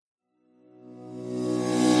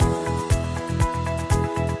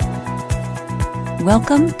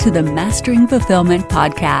Welcome to the Mastering Fulfillment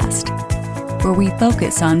podcast, where we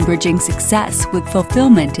focus on bridging success with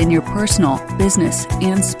fulfillment in your personal, business,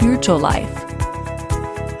 and spiritual life.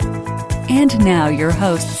 And now your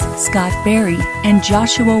hosts, Scott Berry and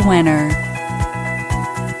Joshua Wenner.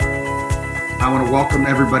 I want to welcome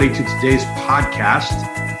everybody to today's podcast.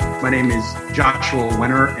 My name is Joshua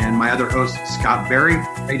Wenner and my other host, Scott Berry.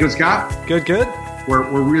 How you doing, Scott? Good.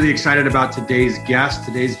 We're really excited about today's guest.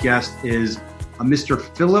 Today's guest is Mr.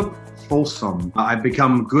 Philip Folsom. I've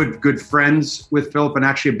become good friends with Philip and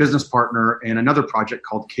actually a business partner in another project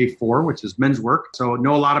called K4, which is men's work. So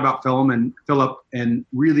know a lot about Philip and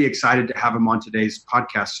really excited to have him on today's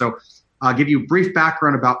podcast. So I'll give you a brief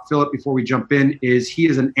background about Philip before we jump in. He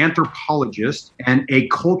is an anthropologist and a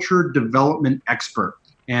culture development expert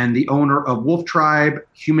and the owner of Wolf Tribe,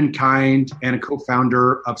 Humankind, and a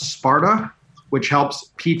co-founder of Sparta, which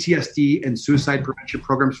helps PTSD and suicide prevention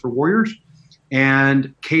programs for warriors,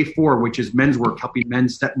 and K4, which is men's work, helping men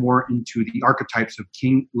step more into the archetypes of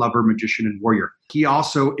king, lover, magician, and warrior. He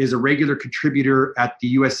also is a regular contributor at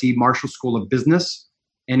the USC Marshall School of Business,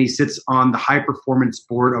 and he sits on the high performance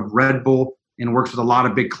board of Red Bull and works with a lot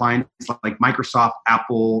of big clients like Microsoft,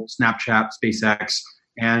 Apple, Snapchat, SpaceX,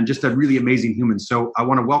 and just a really amazing human. So I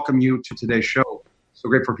want to welcome you to today's show. So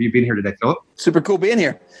grateful for you being here today, Philip. Super cool being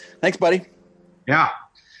here. Thanks, buddy. Yeah.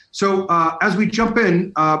 So as we jump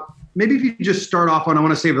in, maybe if you could just start off on, I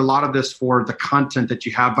want to save a lot of this for the content that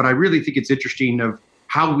you have, but I really think it's interesting of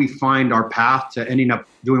how we find our path to ending up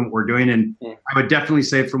doing what we're doing. And I would definitely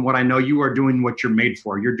say from what I know, you are doing what you're made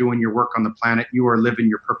for. You're doing your work on the planet. You are living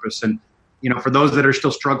your purpose. And, for those that are still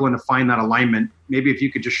struggling to find that alignment, maybe if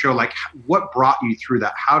you could just show like what brought you through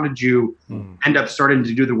that? How did you end up starting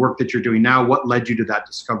to do the work that you're doing now? What led you to that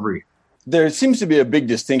discovery? There seems to be a big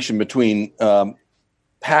distinction between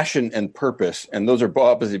passion and purpose, and those are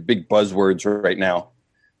obviously big buzzwords right now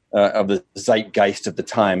of the zeitgeist of the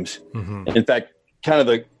times. Mm-hmm. In fact, kind of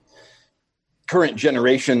the current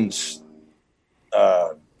generation's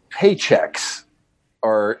paychecks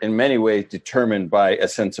are in many ways determined by a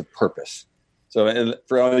sense of purpose. So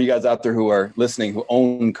for all you guys out there who are listening, who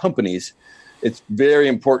own companies, it's very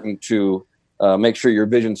important to make sure your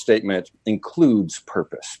vision statement includes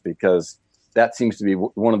purpose, because that seems to be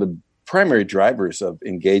one of the primary drivers of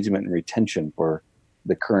engagement and retention for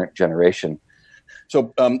the current generation.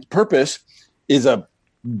 So purpose is a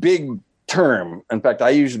big term. In fact,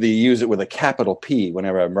 I usually use it with a capital P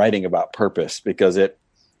whenever I'm writing about purpose, because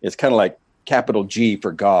it's kind of like capital G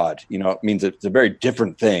for God. It means it's a very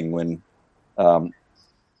different thing when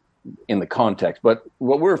in the context. But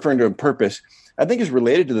what we're referring to in purpose, I think, is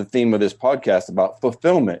related to the theme of this podcast about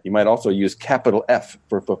fulfillment. You might also use capital F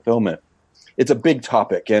for fulfillment. It's a big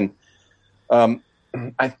topic. And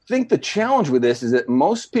I think the challenge with this is that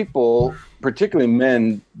most people, particularly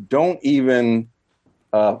men, don't even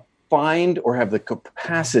find or have the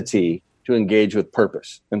capacity to engage with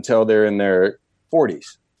purpose until they're in their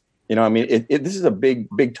 40s. This is a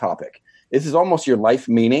big topic. This is almost your life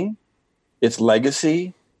meaning, its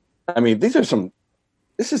legacy. This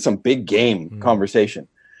is some big game conversation.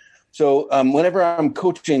 So whenever I'm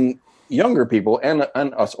coaching younger people and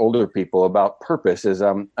us older people about purpose,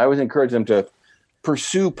 I always encourage them to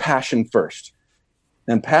pursue passion first.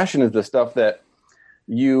 And passion is the stuff that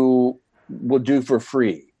you will do for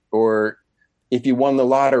free, or if you won the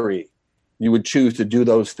lottery, you would choose to do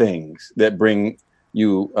those things that bring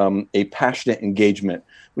you a passionate engagement,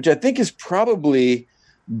 which I think is probably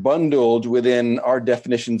bundled within our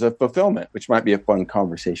definitions of fulfillment, which might be a fun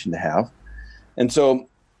conversation to have. And so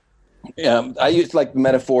I use like the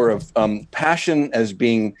metaphor of passion as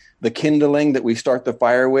being the kindling that we start the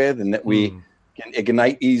fire with, and that we can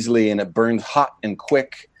ignite easily, and it burns hot and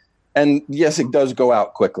quick. And yes, it does go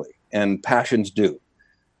out quickly, and passions do.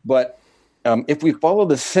 But if we follow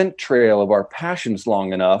the scent trail of our passions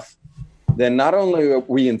long enough, then not only are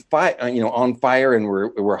we on fire and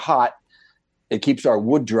we're hot, it keeps our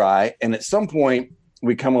wood dry, and at some point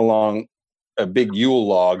we come along a big Yule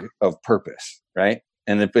log of purpose, right?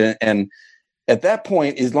 And at that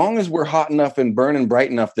point, as long as we're hot enough and burning bright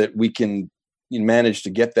enough that we can manage to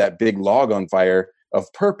get that big log on fire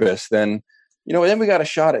of purpose, then we got a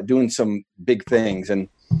shot at doing some big things. And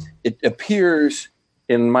it appears,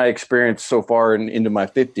 in my experience so far into my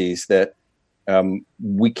 50s, that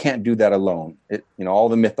we can't do that alone. All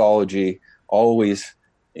the mythology always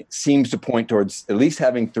seems to point towards at least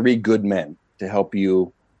having 3 good men to help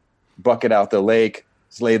you bucket out the lake,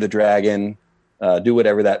 slay the dragon, do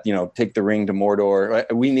whatever that, take the ring to Mordor.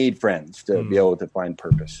 We need friends to be able to find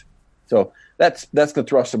purpose. So that's the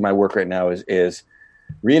thrust of my work right now is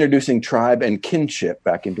reintroducing tribe and kinship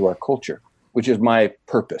back into our culture. which is my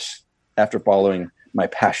purpose after following my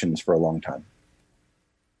passions for a long time.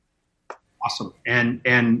 Awesome.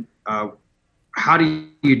 And how do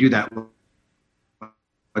you do that?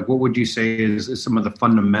 Like, what would you say is some of the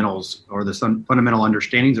fundamentals or the fundamental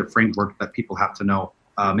understandings or framework that people have to know?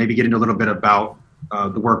 Maybe get into a little bit about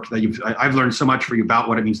the work that I've learned so much for you about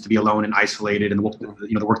what it means to be alone and isolated, and the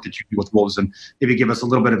work that you do with wolves, and maybe give us a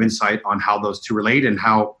little bit of insight on how those two relate and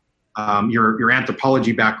how your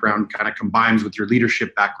anthropology background kind of combines with your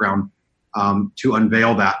leadership background to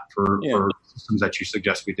unveil that for systems that you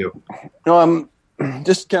suggest we do. No,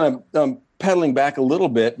 just kind of pedaling back a little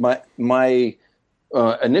bit. My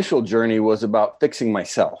initial journey was about fixing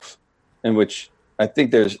myself, in which I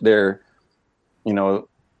think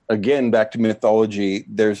again, back to mythology,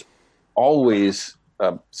 there's always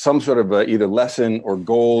some sort of either lesson or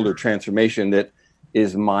goal or transformation that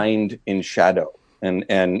is mined in shadow and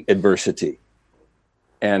adversity.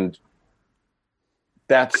 And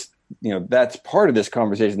that's part of this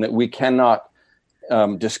conversation, that we cannot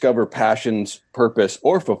discover passions, purpose,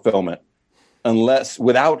 or fulfillment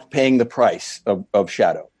without paying the price of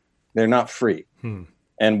shadow. They're not free.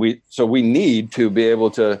 And we need to be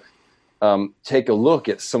able to take a look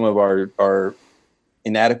at some of our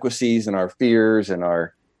inadequacies and our fears and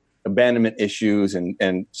our abandonment issues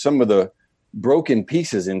and some of the broken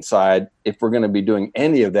pieces inside, if we're going to be doing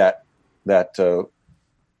any of that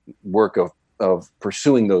work of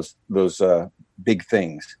pursuing those big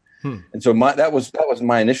things. And so that was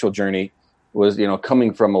my initial journey, was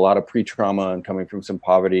coming from a lot of pre-trauma and coming from some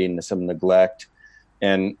poverty and some neglect,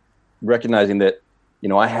 and recognizing that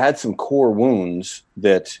I had some core wounds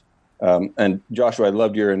that. And Joshua, I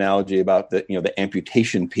loved your analogy about the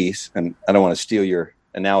amputation piece, and I don't want to steal your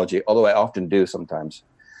analogy, although I often do sometimes.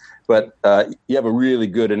 But you have a really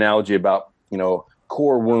good analogy about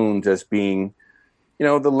core wounds as being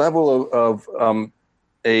the level of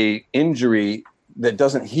a injury that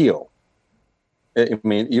doesn't heal. I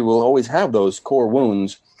mean, you will always have those core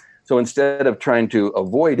wounds. So instead of trying to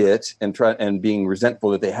avoid it and being resentful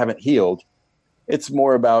that they haven't healed, it's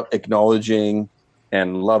more about acknowledging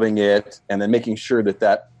and loving it, and then making sure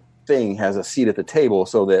that thing has a seat at the table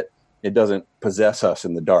so that it doesn't possess us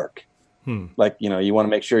in the dark. Like, you want to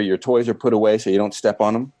make sure your toys are put away so you don't step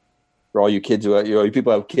on them. For all you kids you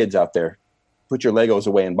people have kids out there, put your Legos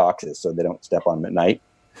away in boxes so they don't step on them at night.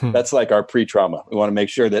 That's like our pre-trauma. We want to make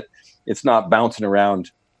sure that it's not bouncing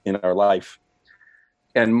around in our life.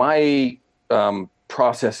 And my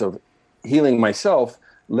process of healing myself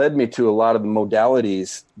led me to a lot of the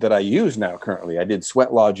modalities that I use now currently. I did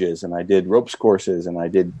sweat lodges, and I did ropes courses, and I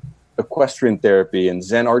did equestrian therapy and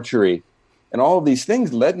Zen archery. And all of these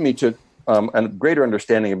things led me to a greater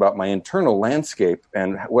understanding about my internal landscape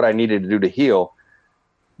and what I needed to do to heal.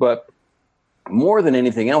 But more than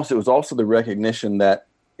anything else, it was also the recognition that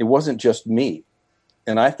it wasn't just me.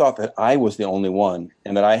 And I thought that I was the only one,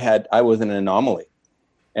 and that I was an anomaly,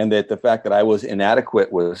 and that the fact that I was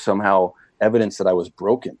inadequate was somehow evidence that I was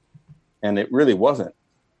broken. And it really wasn't.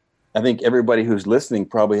 I think everybody who's listening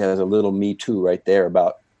probably has a little me too right there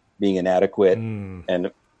about being inadequate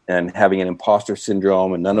and having an imposter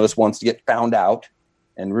syndrome, and none of us wants to get found out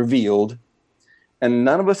and revealed, and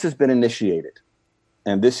none of us has been initiated.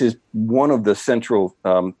 And this is one of the central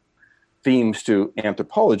themes to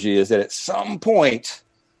anthropology, is that at some point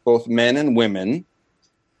both men and women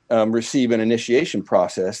receive an initiation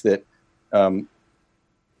process that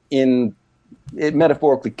it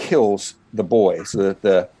metaphorically kills the boy so that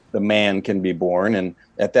the man can be born. And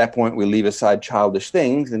at that point, we leave aside childish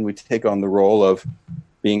things and we take on the role of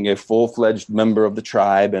being a full-fledged member of the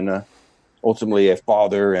tribe and ultimately a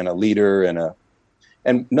father and a leader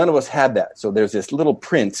and none of us had that. So there's this little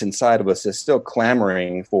prince inside of us that's still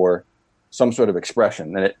clamoring for some sort of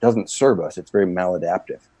expression, and it doesn't serve us. It's very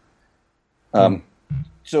maladaptive.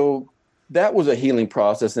 So that was a healing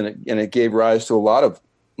process, and it gave rise to a lot of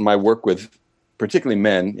my work with particularly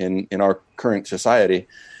men in our current society.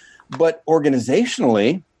 But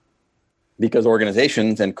organizationally, because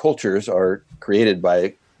organizations and cultures are created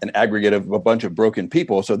by an aggregate of a bunch of broken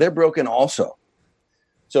people, so they're broken also.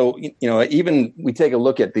 So, even we take a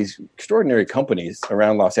look at these extraordinary companies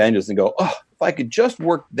around Los Angeles and go, oh, if I could just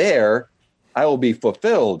work there, I will be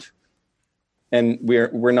fulfilled. And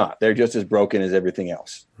we're not. They're just as broken as everything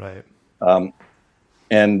else. Right.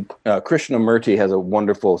 And Krishnamurti has a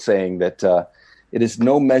wonderful saying that it is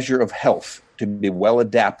no measure of health to be well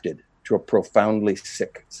adapted to a profoundly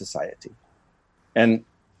sick society. And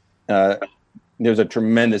there's a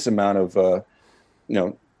tremendous amount of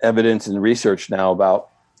evidence and research now about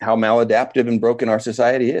how maladaptive and broken our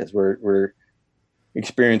society is. We're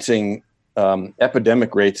experiencing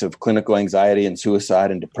epidemic rates of clinical anxiety and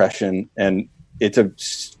suicide and depression. And it's a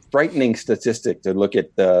frightening statistic to look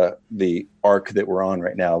at the arc that we're on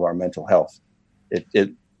right now of our mental health.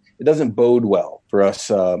 It doesn't bode well for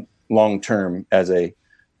us long term as a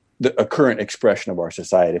current expression of our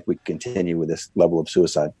society if we continue with this level of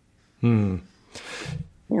suicide. I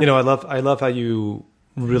love how you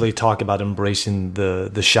really talk about embracing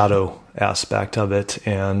the shadow aspect of it.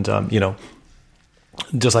 And,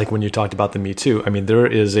 just like when you talked about the Me Too, I mean, there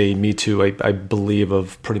is a Me Too, I believe,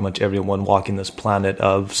 of pretty much everyone walking this planet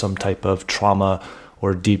of some type of trauma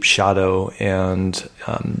or deep shadow. And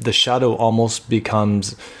the shadow almost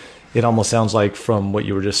becomes, it almost sounds like from what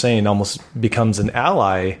you were just saying, almost becomes an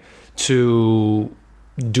ally to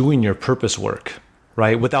doing your purpose work,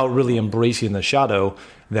 right? Without really embracing the shadow,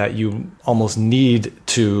 that you almost need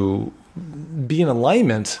to be in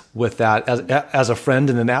alignment with that as a friend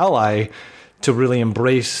and an ally to really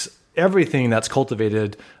embrace everything that's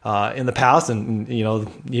cultivated in the past and,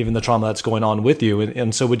 even the trauma that's going on with you.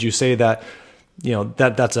 And so would you say that,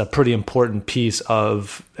 that's a pretty important piece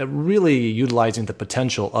of really utilizing the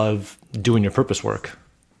potential of doing your purpose work?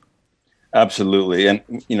 Absolutely. And,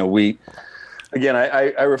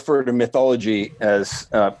 I refer to mythology as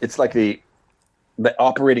it's like the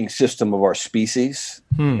operating system of our species.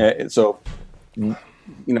 So,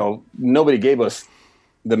 nobody gave us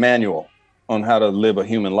the manual on how to live a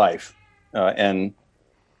human life. And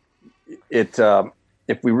if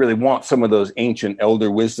we really want some of those ancient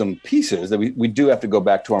elder wisdom pieces, that we do have to go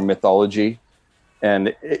back to our mythology.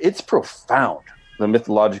 And it's profound, the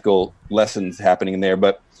mythological lessons happening there.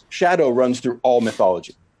 But shadow runs through all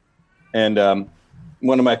mythology. And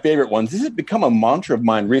one of my favorite ones, this has become a mantra of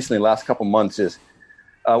mine recently, last couple months, is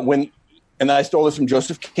and I stole this from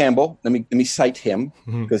Joseph Campbell. Let me cite him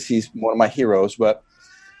because he's one of my heroes. But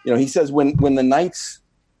he says when the knights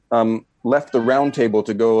left the Round Table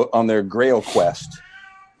to go on their Grail quest,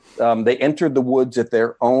 they entered the woods at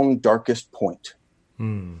their own darkest point,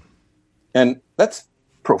 and that's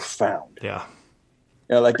profound. Yeah.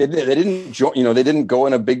 Like they didn't join. They didn't go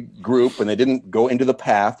in a big group, and they didn't go into the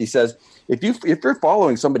path. He says, if you're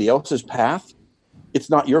following somebody else's path, it's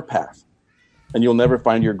not your path, and you'll never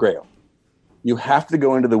find your Grail. You have to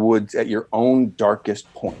go into the woods at your own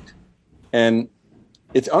darkest point, and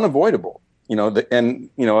it's unavoidable. Another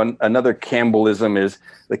Campbellism is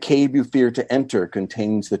the cave you fear to enter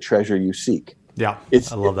contains the treasure you seek. Yeah,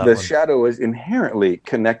 I love that. The shadow is inherently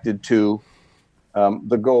connected to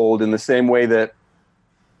the gold in the same way that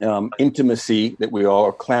intimacy that we all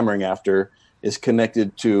are clamoring after is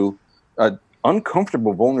connected to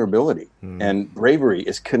uncomfortable vulnerability, and bravery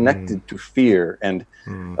is connected to fear, and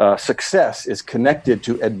success is connected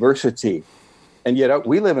to adversity. And yet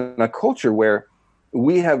we live in a culture where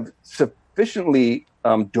we have sufficiently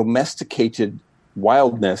domesticated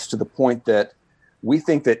wildness to the point that we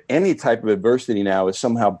think that any type of adversity now is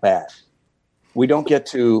somehow bad. We don't get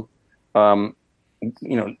to, none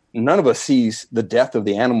of us sees the death of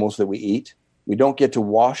the animals that we eat. We don't get to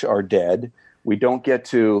wash our dead. We don't get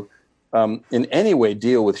to, in any way,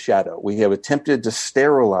 deal with shadow. We have attempted to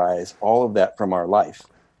sterilize all of that from our life.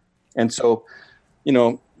 And so,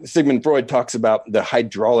 Sigmund Freud talks about the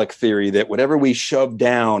hydraulic theory that whatever we shove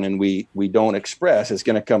down and we don't express is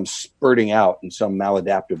going to come spurting out in some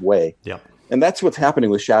maladaptive way. Yeah. And that's what's happening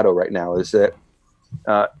with shadow right now is that,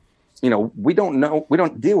 we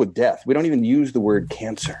don't deal with death. We don't even use the word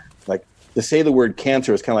cancer. Like to say the word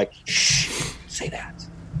cancer is kind of like, shh, say that,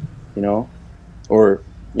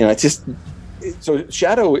 it's just, so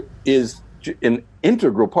shadow is an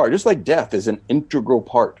integral part, just like death is an integral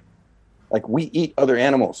part. Like we eat other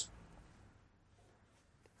animals,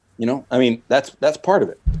 that's part of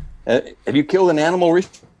it. Have you killed an animal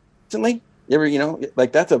recently?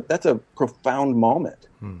 That's a profound moment,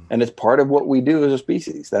 and it's part of what we do as a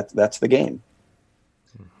species. That's the game.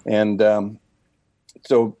 And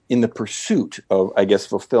so, in the pursuit of, I guess,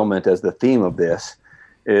 fulfillment as the theme of this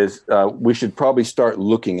is, we should probably start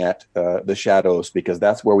looking at the shadows because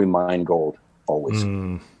that's where we mine gold always.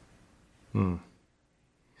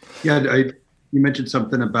 Yeah, you mentioned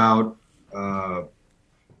something about,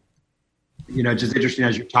 just interesting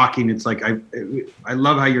as you're talking. It's like I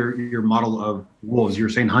love how your model of wolves. You were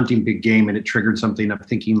saying hunting big game, and it triggered something of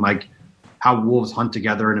thinking like how wolves hunt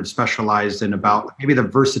together and have specialized, and about maybe the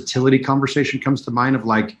versatility conversation comes to mind of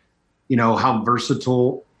like, how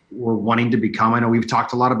versatile we're wanting to become. I know we've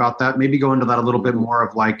talked a lot about that. Maybe go into that a little bit more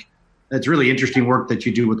of like, it's really interesting work that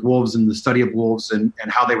you do with wolves and the study of wolves and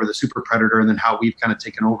how they were the super predator and then how we've kind of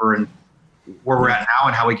taken over and where we're at now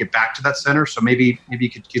and how we get back to that center. So maybe you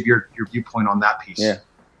could give your viewpoint on that piece. Yeah.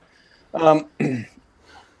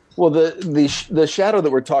 Well, the shadow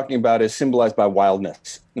that we're talking about is symbolized by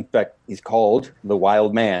wildness. In fact, he's called the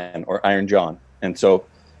Wild Man or Iron John. And so,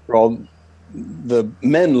 for all the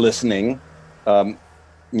men listening,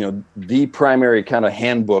 the primary kind of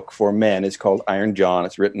handbook for men is called Iron John.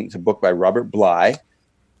 It's a book by Robert Bly,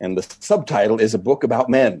 and the subtitle is a book about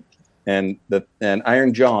men. And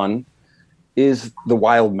Iron John is the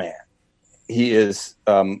wild man. He is.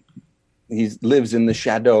 He lives in the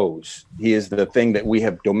shadows. He is the thing that we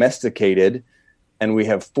have domesticated and we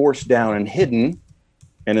have forced down and hidden.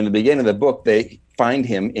 And in the beginning of the book, they find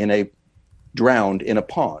him drowned in a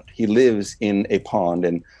pond. He lives in a pond,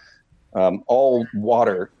 and all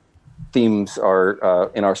water themes are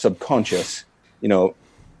in our subconscious.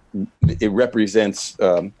 It represents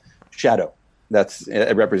shadow.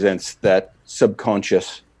 It represents that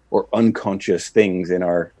subconscious or unconscious things in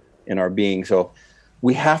our being. So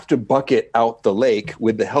we have to bucket out the lake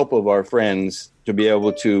with the help of our friends to be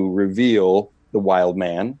able to reveal the wild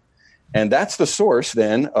man. And that's the source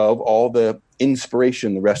then of all the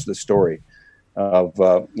inspiration, the rest of the story of,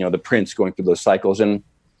 the prince going through those cycles. And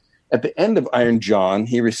at the end of Iron John,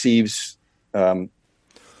 he receives the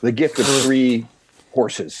gift of 3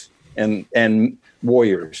 horses and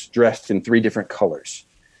warriors dressed in 3 different colors.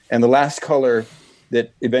 And the last color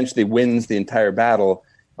that eventually wins the entire battle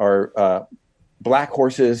are black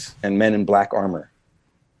horses and men in black armor.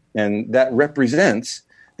 And that represents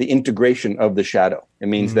the integration of the shadow. It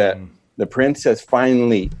means that the prince has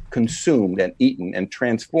finally consumed and eaten and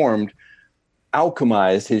transformed,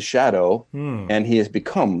 alchemized his shadow, and he has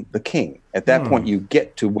become the king. At that point, you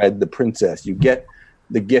get to wed the princess. You get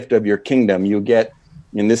the gift of your kingdom. You get,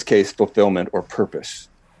 in this case, fulfillment or purpose.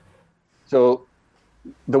 So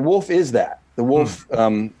the wolf is that. The wolf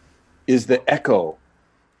is the echo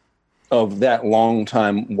of that long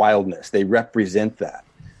time wildness. They represent that.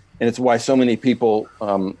 And it's why so many people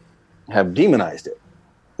have demonized it.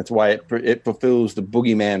 That's why it fulfills the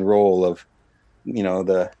boogeyman role of,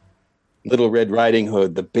 the Little Red Riding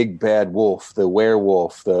Hood, the big bad wolf, the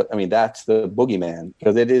werewolf. That's the boogeyman,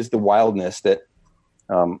 because it is the wildness that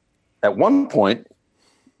at one point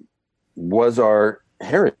was our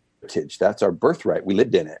heritage. That's our birthright. We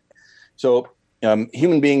lived in it. So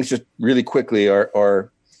human beings, just really quickly,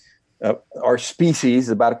 are our species,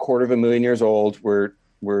 about 250,000 years old. We're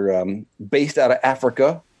based out of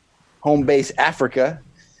Africa, home base Africa,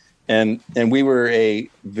 and we were a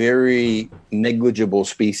very negligible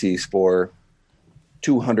species for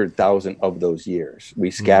 200,000 of those years. We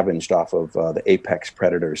scavenged off of the apex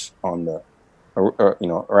predators on the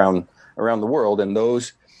around the world, and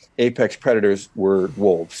those apex predators were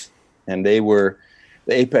wolves, and they were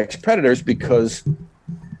the apex predators because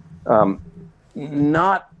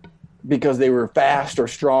not because they were fast or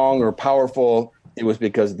strong or powerful. It was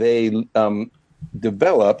because they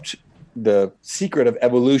developed the secret of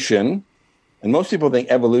evolution. And most people think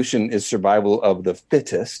evolution is survival of the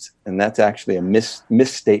fittest, and that's actually a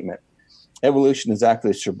misstatement. Evolution is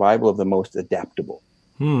actually survival of the most adaptable.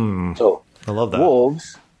 So I love that.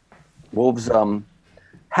 Wolves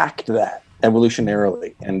hacked that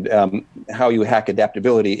evolutionarily. And how you hack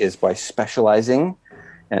adaptability is by specializing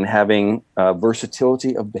and having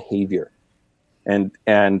versatility of behavior. And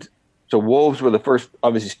so wolves were the first,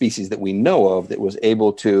 obviously, species that we know of that was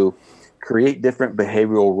able to create different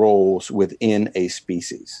behavioral roles within a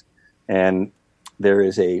species. And there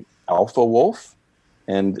is a alpha wolf,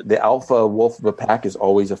 and the alpha wolf of a pack is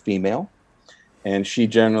always a female. And she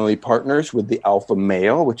generally partners with the alpha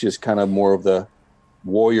male, which is kind of more of the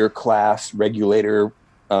warrior class regulator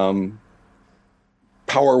power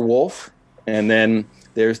wolf. And then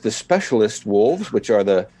there's the specialist wolves, which are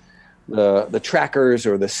the trackers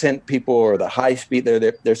or the scent people or the high speed.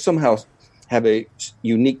 They're somehow have a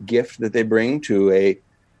unique gift that they bring to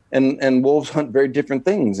and wolves hunt very different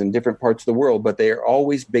things in different parts of the world, but they are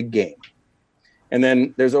always big game. And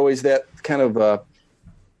then there's always that kind of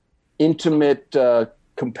intimate,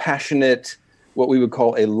 compassionate, what we would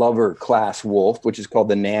call a lover class wolf, which is called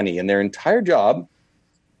the nanny. And their entire job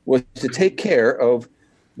was to take care of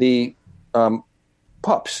the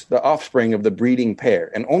pups, the offspring of the breeding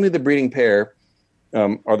pair. And only the breeding pair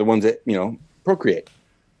are the ones that, procreate.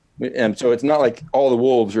 And so it's not like all the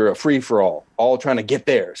wolves are a free-for-all, all trying to get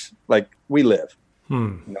theirs, like we live.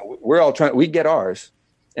 We're all we get ours.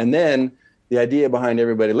 And then the idea behind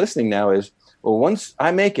everybody listening now is, well, once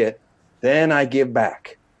I make it, then I give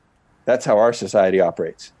back. That's how our society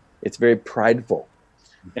operates. It's very prideful.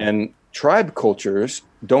 And tribe cultures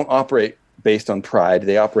don't operate based on pride.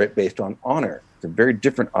 They operate based on honor. It's a very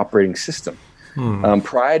different operating system.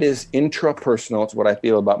 Pride is intrapersonal. It's what I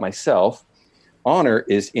feel about myself. honor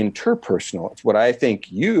is interpersonal. It's what I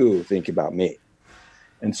think you think about me.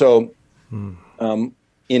 And so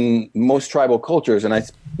in most tribal cultures, and I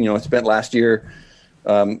spent last year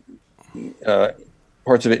parts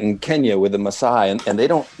of it in Kenya with the Maasai, and the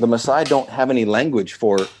Maasai don't have any language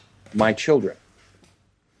for my children.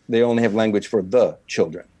 They only have language for the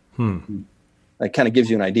children. That kind of gives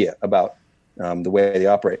you an idea about the way they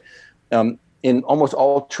operate. In almost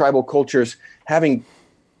all tribal cultures, having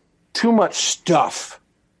too much stuff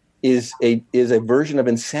is a version of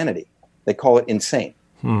insanity. They call it insane.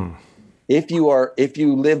 If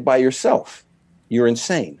you live by yourself, you're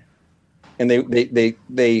insane, and they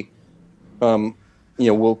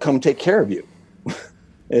will come take care of you.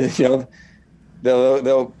 They'll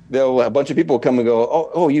a bunch of people come and go,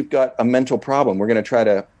 oh, you've got a mental problem. We're going to try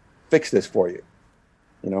to fix this for you.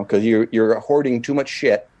 Because you're hoarding too much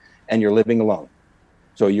shit and you're living alone,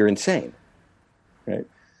 so you're insane, right?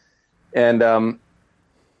 And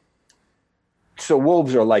so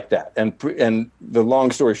wolves are like that. And the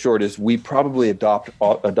long story short is we probably adopted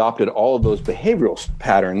all of those behavioral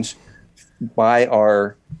patterns by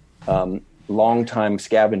our long time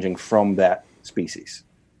scavenging from that species.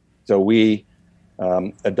 So we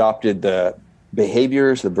adopted the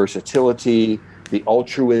behaviors, the versatility, the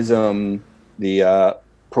altruism, the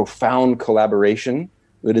profound collaboration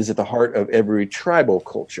that is at the heart of every tribal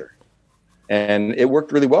culture. And it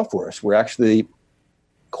worked really well for us. We're actually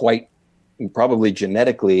quite probably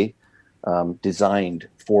genetically designed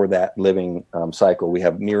for that living cycle. We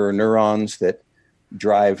have mirror neurons that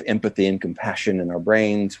drive empathy and compassion in our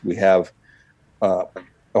brains. We have a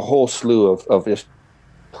whole slew of just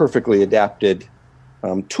perfectly adapted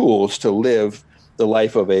tools to live the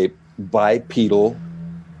life of a bipedal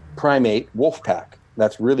primate wolf pack.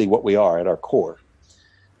 That's really what we are at our core.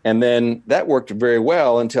 And then that worked very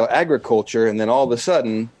well until agriculture, and then all of a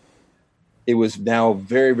sudden it was now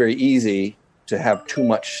very, very easy to have too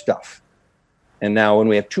much stuff. And now when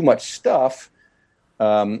we have too much stuff,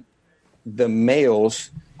 the males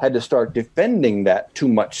had to start defending that too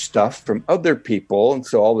much stuff from other people. And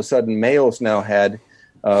so all of a sudden males now had,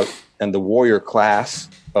 and the warrior class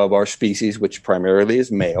of our species, which primarily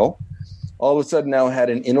is male, all of a sudden now had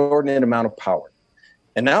an inordinate amount of power.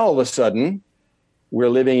 And now all of a sudden we're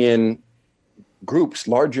living in groups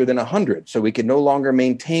larger than 100. So we can no longer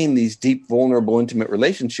maintain these deep, vulnerable, intimate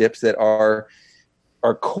relationships that are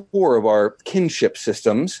our core of our kinship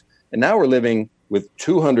systems. And now we're living with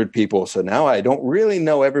 200 people. So now I don't really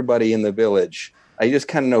know everybody in the village. I just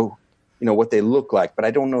kind of know, what they look like, but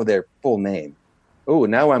I don't know their full name. Oh,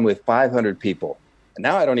 now I'm with 500 people. And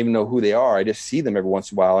now I don't even know who they are. I just see them every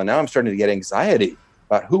once in a while. And now I'm starting to get anxiety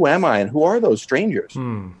about who am I and who are those strangers?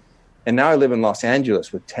 And now I live in Los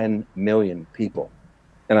Angeles with 10 million people,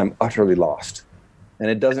 and I'm utterly lost. And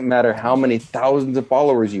it doesn't matter how many thousands of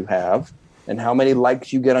followers you have and how many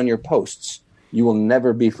likes you get on your posts, you will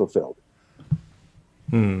never be fulfilled.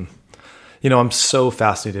 I'm so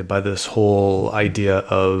fascinated by this whole idea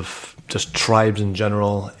of just tribes in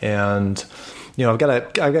general. And, I've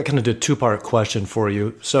got kind of a two-part question for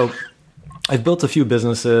you. So I've built a few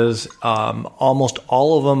businesses, almost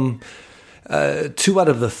all of them. 2 out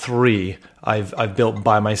of the 3 I've built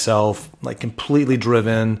by myself, like completely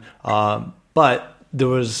driven. But there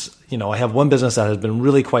was, I have one business that has been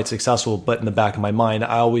really quite successful, but in the back of my mind,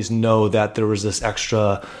 I always know that there was this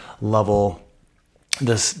extra level,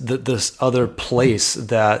 this other place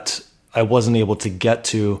that I wasn't able to get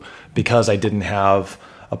to because I didn't have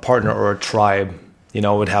a partner or a tribe. I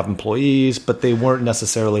would have employees, but they weren't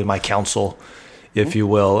necessarily my counsel, if you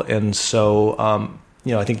will. And so, I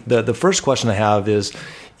think the first question I have is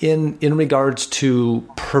in regards to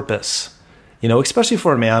purpose, especially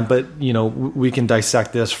for a man, but, we can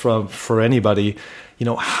dissect this for anybody,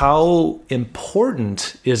 how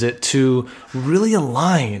important is it to really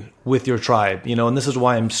align with your tribe, and this is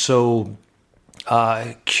why I'm so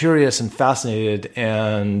curious and fascinated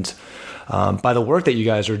and by the work that you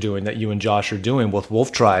guys are doing, that you and Josh are doing with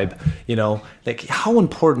Wolf Tribe, like how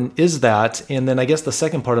important is that? And then I guess the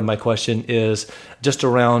second part of my question is just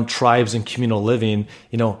around tribes and communal living,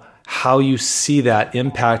 how you see that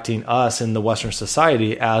impacting us in the Western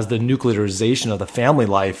society as the nuclearization of the family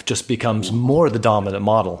life just becomes more the dominant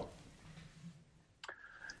model.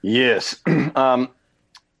 Yes.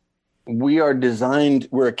 We're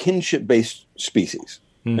a kinship-based species.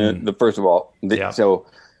 First of all,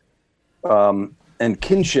 and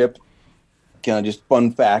kinship, just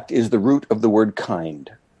fun fact, is the root of the word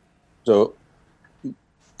kind. So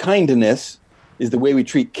kindness is the way we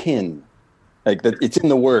treat kin. Like that, it's in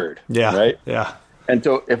the word. Yeah. Right. Yeah. And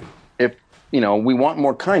so if we want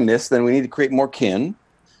more kindness, then we need to create more kin.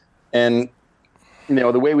 And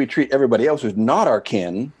the way we treat everybody else who's not our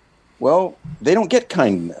kin, well, they don't get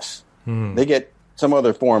kindness. They get some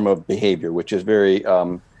other form of behavior, which is very,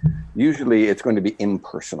 usually it's going to be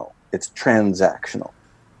impersonal. It's transactional.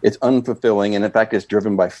 It's unfulfilling. And in fact, it's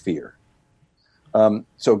driven by fear.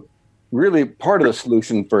 So really part of the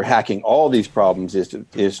solution for hacking all these problems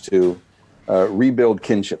is to rebuild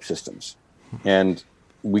kinship systems. And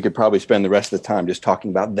we could probably spend the rest of the time just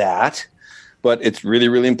talking about that, but it's really,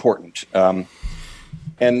 really important.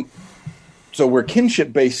 And so we're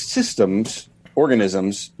kinship-based systems,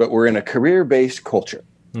 organisms, but we're in a career-based culture,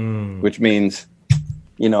 which means,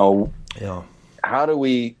 how do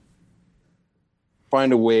we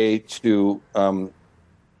find a way to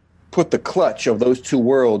put the clutch of those two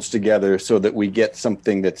worlds together so that we get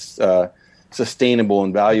something that's sustainable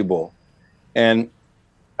and valuable? And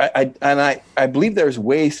I believe there's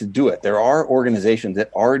ways to do it. There are organizations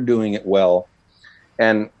that are doing it well,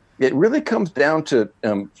 and it really comes down to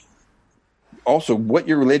also what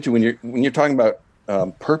you're related to when you're talking about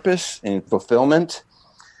purpose and fulfillment.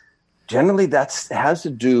 Generally, that has to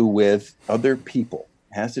do with other people.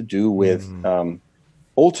 It has to do with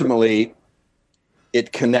ultimately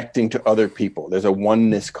it connecting to other people. There's a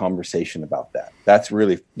oneness conversation about that. That's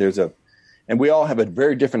really and we all have a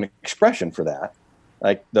very different expression for that.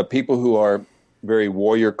 Like the people who are very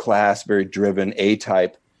warrior class, very driven,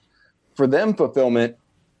 A-type, for them, fulfillment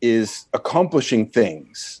is accomplishing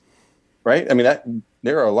things, right? I mean,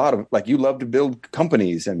 there are a lot of, like, you love to build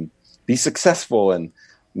companies and be successful and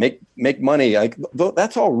make money. Like,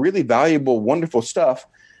 that's all really valuable, wonderful stuff,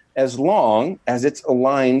 as long as it's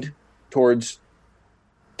aligned towards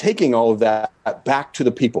taking all of that back to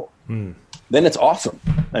the people. Then it's awesome.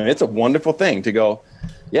 I mean, it's a wonderful thing to go,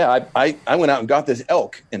 yeah, I went out and got this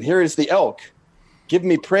elk, and here is the elk. Give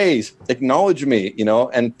me praise, acknowledge me,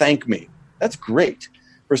 and thank me. That's great.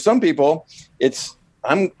 For some people,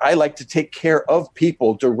 I like to take care of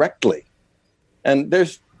people directly. And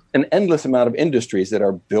there's an endless amount of industries that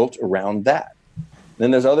are built around that.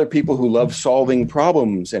 Then there's other people who love solving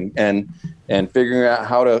problems and figuring out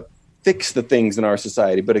how to fix the things in our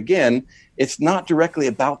society. But again, it's not directly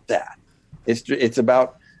about that. It's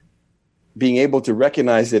about being able to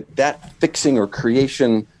recognize that fixing or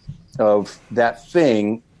creation of that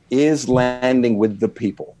thing is landing with the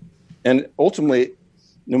people. And ultimately,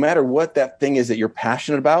 no matter what that thing is that you're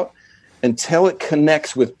passionate about, until it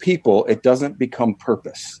connects with people, it doesn't become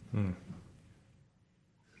purpose. Does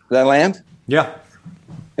that land? Yeah.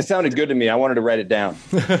 It sounded good to me. I wanted to write it down.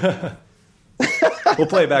 We'll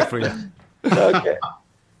play it back for you. Okay.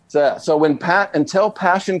 So until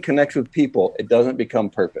passion connects with people, it doesn't become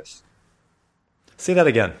purpose. Say that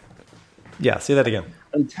again. Yeah, say that again.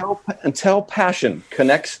 Until passion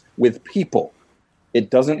connects with people, it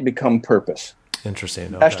doesn't becme purpose.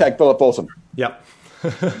 Interesting. Okay. Hashtag Philip Folsom. Yep.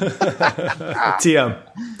 TM.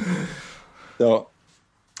 So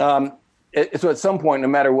at some point, no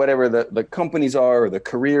matter whatever the companies are or the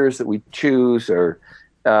careers that we choose, or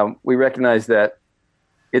we recognize that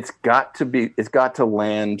it's got to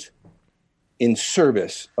land in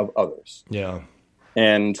service of others. Yeah.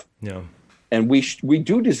 And we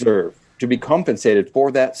do deserve to be compensated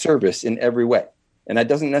for that service in every way. And that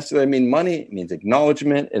doesn't necessarily mean money. It means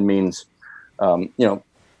acknowledgement. It means,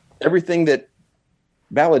 everything that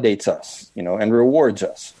validates us, and rewards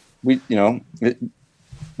us.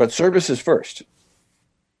 But service is first.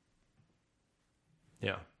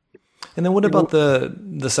 Yeah. And then what about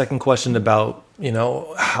the second question about,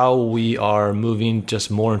 how we are moving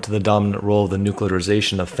just more into the dominant role of the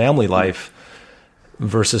nuclearization of family life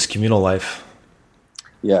versus communal life?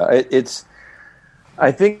 Yeah,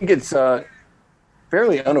 I think it's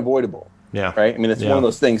fairly unavoidable. Yeah. Right. I mean, it's one of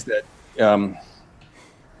those things that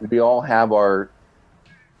we all have our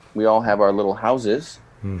little houses,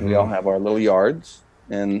 we all have our little yards,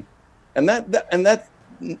 and that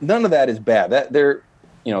none of that is bad.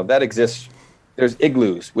 That exists. There's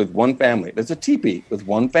igloos with one family. There's a teepee with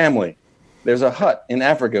one family. There's a hut in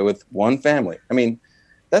Africa with one family. I mean,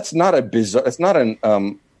 that's not it's not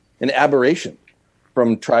an aberration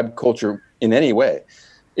from tribe culture in any way.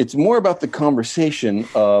 It's more about the conversation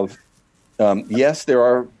of, yes, there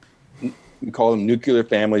are, we call them nuclear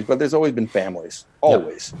families, but there's always been families,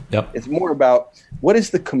 always. Yep. It's more about, what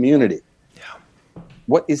is the community? Yeah.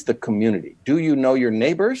 What is the community? Do you know your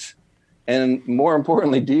neighbors? And more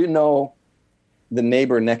importantly, do you know the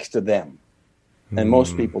neighbor next to them? And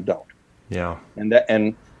most people don't. Yeah.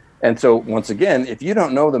 And so once again, if you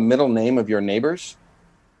don't know the middle name of your neighbors,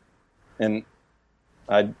 and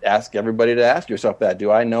I'd ask everybody to ask yourself that,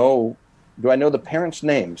 do I know the parents'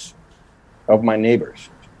 names of my neighbors?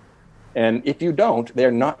 And if you don't,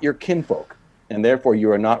 they're not your kinfolk. and therefore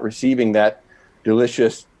you are not receiving that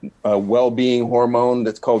delicious well-being hormone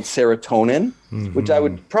that's called serotonin, which I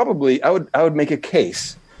would make a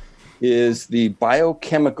case is the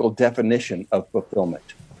biochemical definition of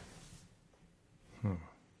fulfillment.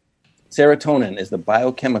 Serotonin is the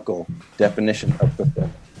biochemical definition of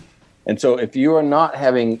fulfillment. And so if you are not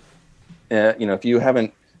having, if you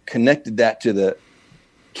haven't connected that to the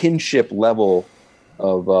kinship level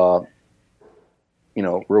of,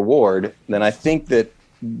 reward, then I think that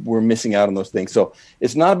we're missing out on those things. So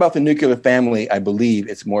it's not about the nuclear family, I believe.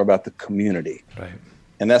 It's more about the community. Right.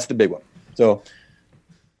 And that's the big one. So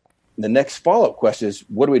the next follow-up question is,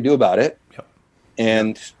 what do we do about it? Yep.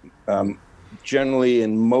 And generally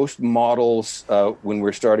in most models, when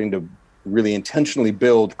we're starting to really intentionally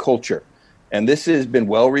build culture, and this has been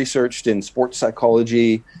well researched in sports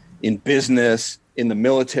psychology, in business, in the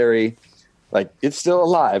military, like it's still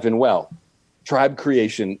alive and well. Tribe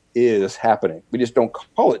creation is happening. We just don't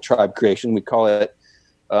call it tribe creation. We call it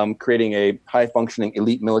creating a high-functioning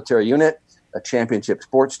elite military unit, a championship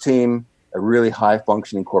sports team, a really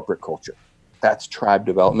high-functioning corporate culture. That's tribe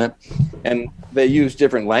development. And they use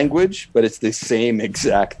different language, but it's the same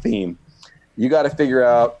exact theme. You got to figure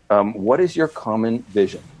out what is your common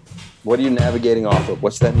vision? What are you navigating off of?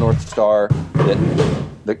 What's that North Star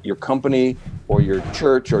that your company or your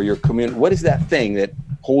church or your community, what is that thing that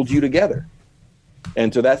holds you together?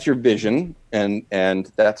 And so that's your vision, and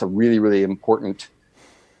that's a really, really important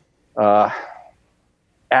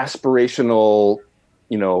aspirational,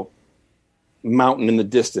 mountain in the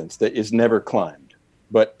distance that is never climbed,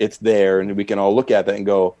 but it's there, and we can all look at that and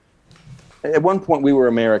go, at one point we were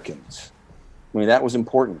Americans. I mean, that was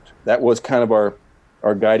important. That was kind of our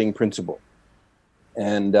guiding principle.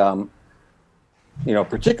 And,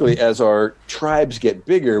 particularly as our tribes get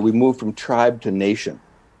bigger, we move from tribe to nation.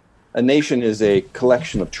 A nation is a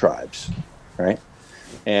collection of tribes, right?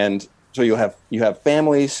 And so you have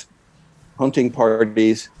families, hunting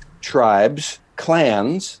parties, tribes,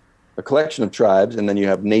 clans, a collection of tribes, and then you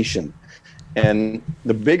have nation. And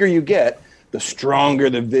the bigger you get, the stronger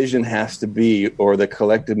the vision has to be, or the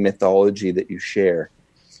collective mythology that you share.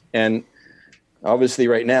 And obviously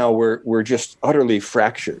right now we're just utterly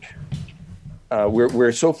fractured.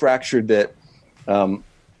 We're so fractured that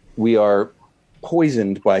we are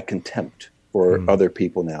poisoned by contempt for other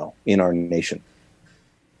people now in our nation.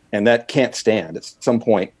 And that can't stand at some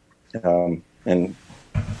point. And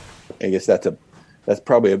I guess that's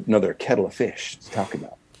probably another kettle of fish to talk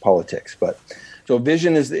about politics. But so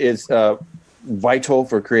vision is vital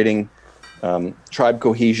for creating tribe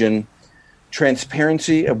cohesion.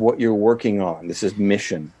 Transparency of what you're working on. This is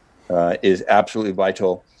mission is absolutely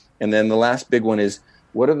vital. And then the last big one is,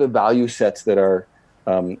 what are the value sets that are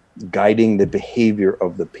guiding the behavior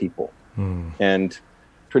of the people? And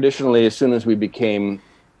traditionally, as soon as we became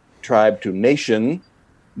tribe to nation,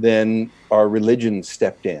 then our religion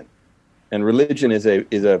stepped in. And religion is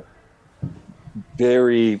a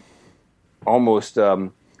very almost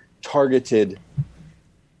targeted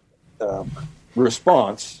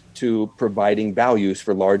response to providing values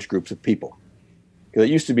for large groups of people. Because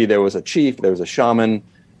it used to be there was a chief, there was a shaman,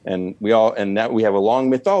 and now we have a long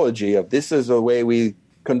mythology of this is the way we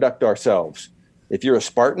conduct ourselves. If you're a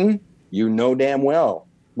Spartan, you know damn well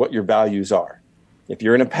what your values are. If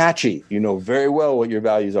you're an Apache, you know very well what your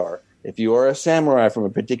values are. If you are a samurai from a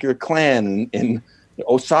particular clan in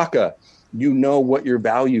Osaka, you know what your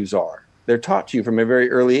values are. They're taught to you from a very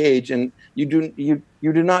early age, and you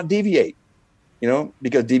do not deviate.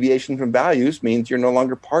 Because deviation from values means you're no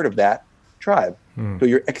longer part of that tribe. So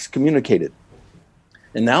you're excommunicated.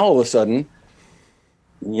 And now all of a sudden,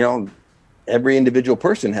 every individual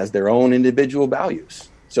person has their own individual values.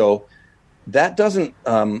 So that doesn't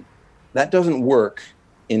work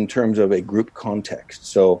in terms of a group context.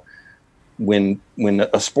 So when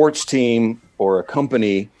a sports team or a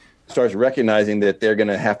company starts recognizing that they're going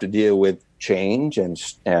to have to deal with change and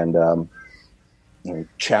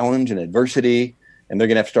challenge and adversity, and they're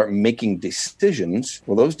going to have to start making decisions,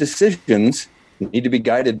 well, those decisions need to be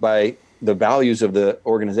guided by the values of the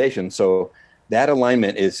organization. So that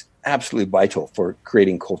alignment is absolutely vital for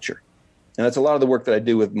creating culture. And that's a lot of the work that I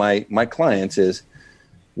do with my clients, is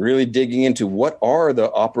really digging into what are the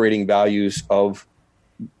operating values of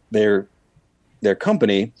their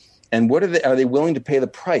company, and what are they willing to pay the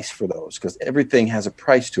price for those? Because everything has a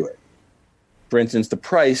price to it. For instance, the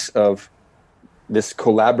price of this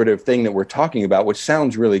collaborative thing that we're talking about, which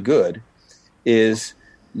sounds really good, is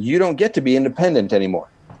you don't get to be independent anymore.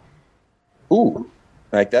 Ooh,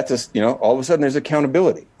 like that's all of a sudden there's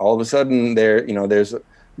accountability. All of a sudden there's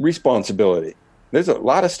responsibility. There's a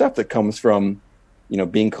lot of stuff that comes from,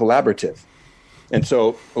 being collaborative. And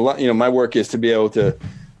so, my work is to be able to,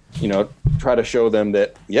 try to show them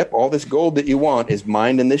that, yep, all this gold that you want is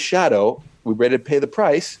mined in this shadow. We're ready to pay the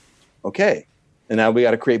price. Okay. And now we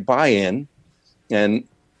got to create buy-in. And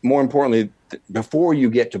more importantly, before you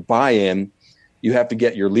get to buy-in, you have to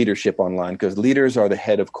get your leadership online, because leaders are the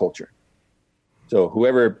head of culture. So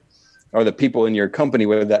whoever are the people in your company,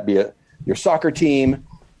 whether that be your soccer team,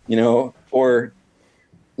 or,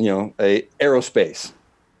 a aerospace,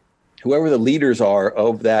 whoever the leaders are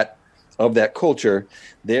of that culture,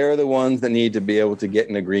 they're the ones that need to be able to get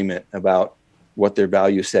an agreement about what their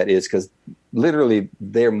value set is, because literally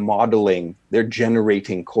they're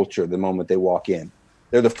generating culture the moment they walk in.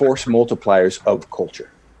 They're the force multipliers of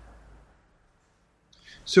culture.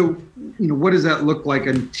 So, what does that look like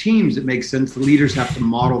in teams? It makes sense. The leaders have to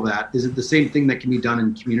model that. Is it the same thing that can be done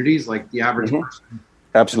in communities, like the average person?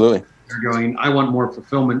 Absolutely. They're going, I want more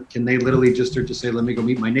fulfillment. Can they literally just start to say, let me go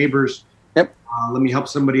meet my neighbors? Yep. Let me help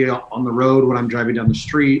somebody on the road when I'm driving down the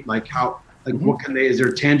street. Like what can they, is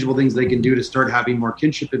there tangible things they can do to start having more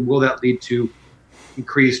kinship? And will that lead to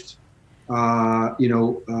increased,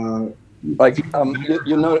 in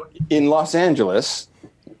Los Angeles,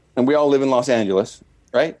 and we all live in Los Angeles,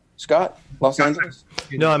 right? Scott, Los Angeles?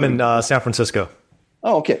 No, I'm in San Francisco.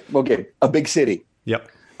 Oh, okay. A big city. Yep.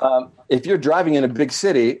 If you're driving in a big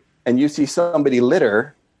city and you see somebody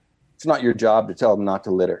litter, it's not your job to tell them not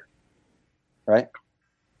to litter, right?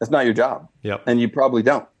 That's not your job. Yep. And you probably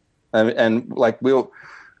don't.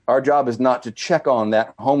 Our job is not to check on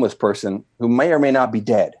that homeless person who may or may not be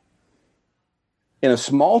dead. In a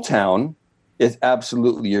small town, it's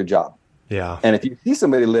absolutely your job. Yeah. And if you see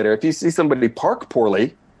somebody litter, if you see somebody park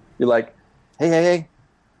poorly, you're like, hey,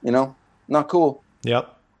 not cool.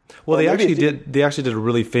 Yep. Well, they actually did a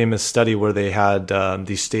really famous study where they had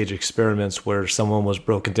these stage experiments where someone was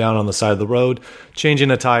broken down on the side of the road,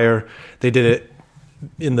 changing a tire. They did it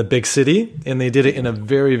in the big city, and they did it in a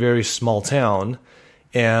very, very small town.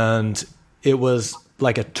 And it was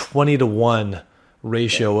like a 20-to-1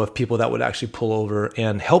 ratio of people that would actually pull over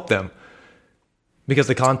and help them. Because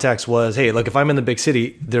the context was, hey, look, if I'm in the big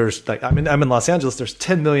city, there's I'm in Los Angeles, there's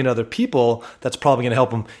 10 million other people that's probably going to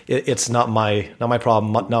help them. It's not my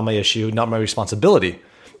problem, not my issue, not my responsibility.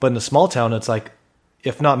 But in a small town, it's like,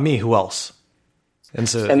 if not me, who else? And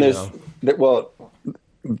so,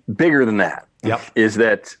 bigger than that. Yep. Is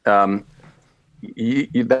that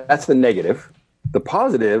that's the negative. The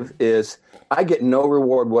positive is I get no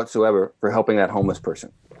reward whatsoever for helping that homeless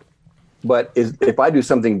person. But if I do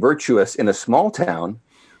something virtuous in a small town,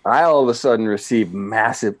 I all of a sudden receive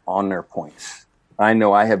massive honor points. I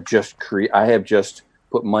know I have just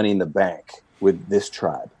put money in the bank with this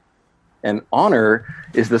tribe. And honor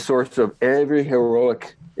is the source of every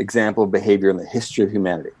heroic example of behavior in the history of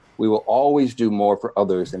humanity. We will always do more for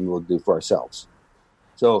others than we will do for ourselves.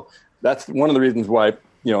 So that's one of the reasons why,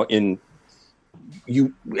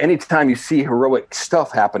 anytime you see heroic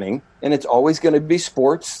stuff happening, and it's always going to be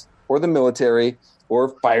sports or the military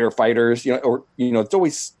or firefighters, it's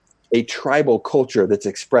always a tribal culture that's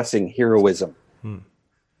expressing heroism. And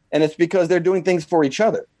it's because they're doing things for each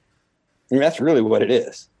other. I mean, that's really what it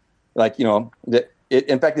is.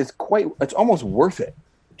 In fact, it's almost worth it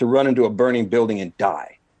to run into a burning building and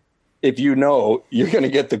die if you know you're going to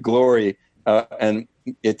get the glory. And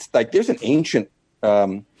it's like there's an ancient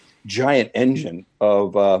giant engine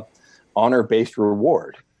of honor-based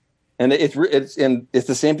reward. And it's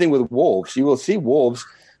the same thing with wolves. You will see wolves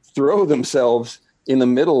throw themselves in the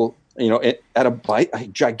middle, at a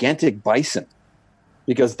gigantic bison,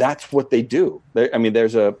 because that's what they do.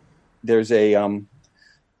 There's a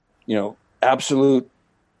absolute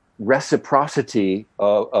reciprocity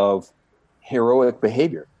of heroic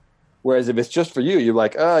behavior. Whereas if it's just for you, you're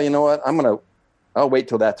like, oh, you know what? I'll wait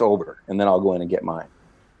till that's over and then I'll go in and get mine.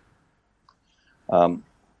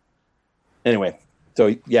 Anyway.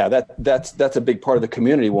 So yeah, that's a big part of the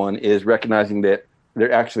community one, is recognizing that there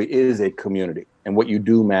actually is a community and what you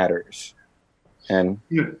do matters. And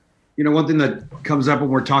one thing that comes up when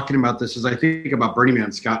we're talking about this is I think about Burning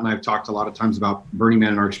Man. Scott and I have talked a lot of times about Burning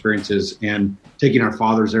Man and our experiences and taking our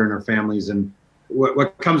fathers there and our families. And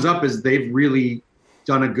what comes up is they've really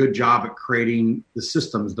done a good job at creating the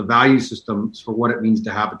systems, the value systems for what it means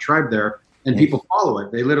to have a tribe there, and people follow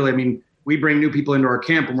it. They literally, we bring new people into our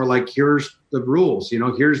camp and we're like, here's the rules,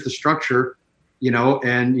 here's the structure,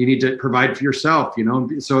 and you need to provide for yourself,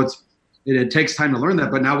 so it takes time to learn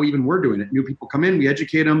that. But now we're doing it. New people come in, we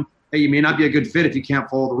educate them. Hey, you may not be a good fit if you can't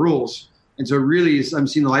follow the rules. And so really I'm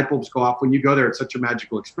seeing the light bulbs go off when you go there. It's such a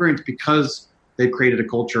magical experience because they've created a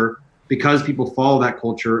culture, because people follow that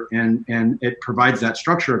culture, and it provides that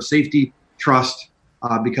structure of safety, trust,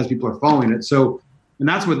 because people are following it. So, and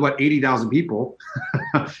that's with 80,000 people,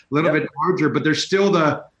 a little bit larger, but there's still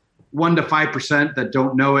the 1 to 5% that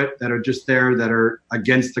don't know it, that are just there, that are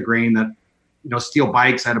against the grain, that, steal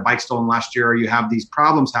bikes. I had a bike stolen last year. Or you have these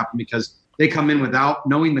problems happen because they come in without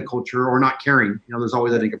knowing the culture or not caring. There's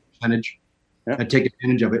always, I think, a percentage that take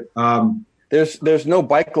advantage of it. There's no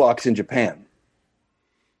bike locks in Japan.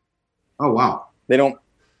 Oh, wow. They don't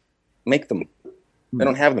make them. They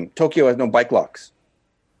don't have them. Tokyo has no bike locks,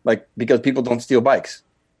 because people don't steal bikes.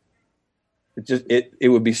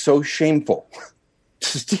 It would be so shameful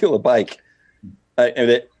to steal a bike.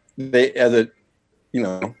 And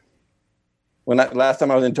last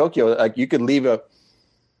time I was in Tokyo, you could leave a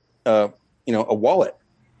wallet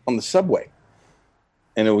on the subway,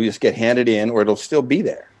 and it will just get handed in, or it'll still be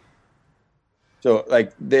there. So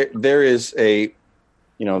there is the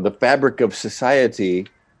fabric of society.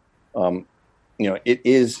 It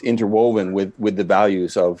is interwoven with the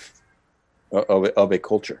values of a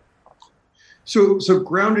culture. So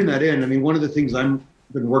grounding that in, one of the things I've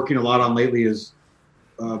been working a lot on lately is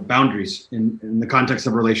boundaries in the context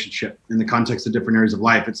of relationship, in the context of different areas of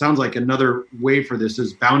life. It sounds like another way for this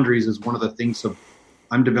is boundaries is one of the things of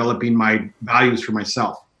I'm developing my values for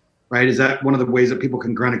myself, right? Is that one of the ways that people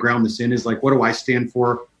can kind of ground this in is what do I stand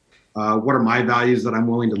for? What are my values that I'm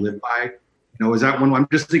willing to live by? Is that one? I'm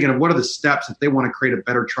just thinking of what are the steps if they want to create a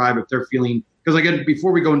better tribe, if they're feeling, because again,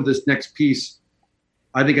 before we go into this next piece,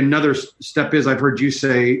 I think another step is I've heard you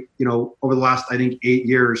say, over the last, 8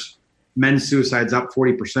 years, men's suicide's up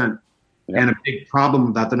 40%. Yeah. And a big problem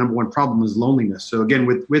of that, the number one problem is loneliness. So again,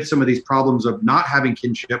 with some of these problems of not having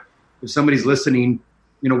kinship, if somebody's listening,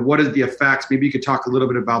 what is the effects? Maybe you could talk a little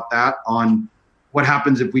bit about that on what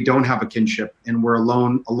happens if we don't have a kinship and we're a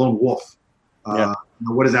lone wolf.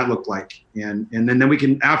 What does that look like? And then we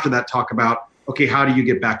can, after that, talk about, okay, how do you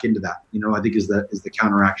get back into that? I think is the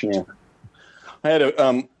counteraction. Yeah. I had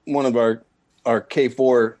one of our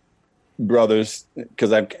K4 brothers,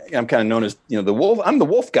 because I'm kind of known as the wolf. I'm the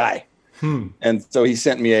wolf guy, and so he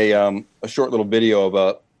sent me a short little video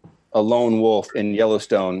of a lone wolf in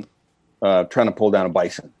Yellowstone trying to pull down a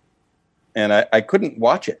bison, and I couldn't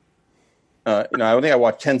watch it. I think I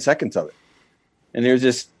watched 10 seconds of it, and there's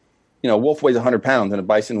this, a wolf weighs 100 pounds and a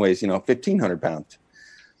bison weighs 1,500 pounds,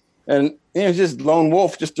 and it's just lone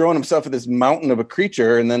wolf just throwing himself at this mountain of a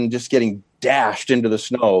creature and then just getting dashed into the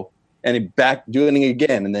snow, and he back doing it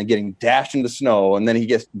again, and then getting dashed into the snow, and then he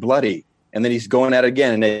gets bloody, and then he's going at it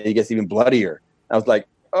again, and then he gets even bloodier. I was like,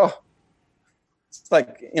 oh, it's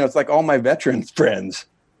like all my veteran friends.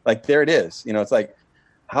 There it is. It's like,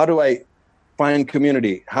 how do I find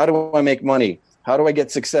community? How do I make money? How do I get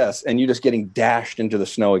success? And you just getting dashed into the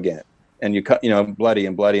snow again, and you cut, bloody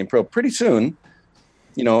and pretty soon,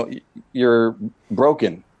 you're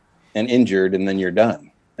broken and injured, and then you're done.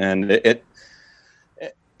 And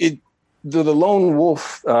the lone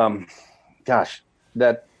wolf,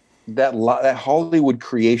 that Hollywood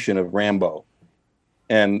creation of Rambo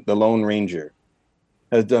and the Lone Ranger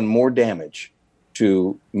has done more damage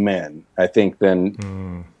to men, I think,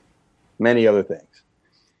 than many other things.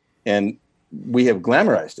 And we have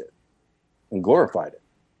glamorized it and glorified it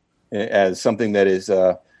as something that is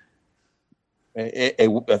a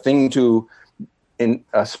thing to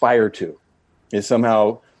aspire to. Is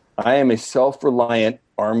somehow I am a self-reliant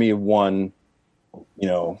army of one,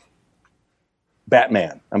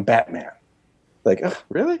 Batman. I'm Batman.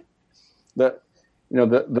 Really? The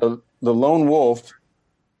lone wolf,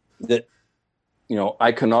 that,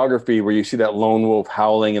 iconography where you see that lone wolf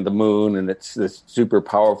howling at the moon and it's this super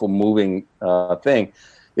powerful moving thing.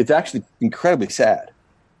 It's actually incredibly sad,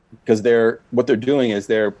 because what they're doing is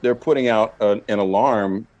they're putting out an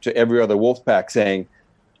alarm to every other wolf pack saying,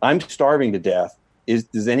 I'm starving to death.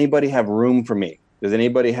 Does anybody have room for me? Does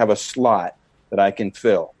anybody have a slot that I can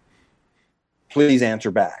fill? Please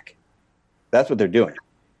answer back. That's what they're doing.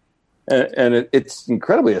 And it's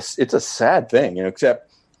incredibly, it's a sad thing, except,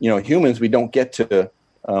 humans, we don't get to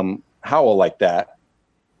howl like that.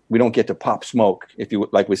 We don't get to pop smoke,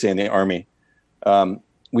 like we say in the army.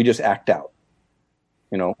 We just act out.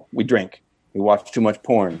 We drink, we watch too much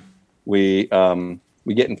porn. We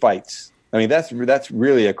get in fights. I mean, that's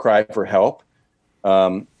really a cry for help.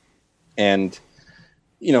 And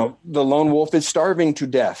the lone wolf is starving to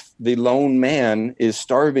death. The lone man is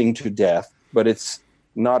starving to death, but it's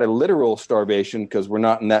not a literal starvation, because we're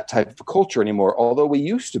not in that type of culture anymore. Although we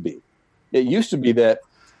used to be. It used to be that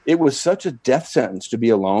it was such a death sentence to be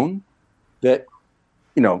alone that,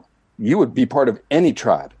 you would be part of any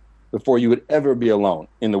tribe before you would ever be alone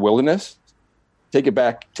in the wilderness. Take it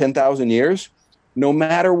back 10,000 years. No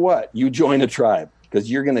matter what, you join a tribe,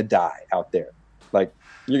 because you're going to die out there. Like,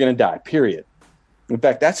 you're going to die, period. In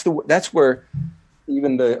fact, that's where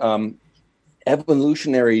even the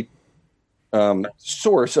evolutionary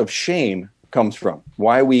source of shame comes from.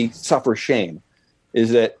 Why we suffer shame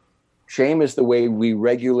is that shame is the way we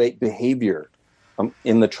regulate behavior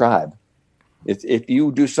in the tribe. If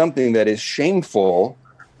you do something that is shameful,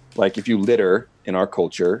 like if you litter in our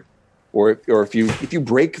culture, or if you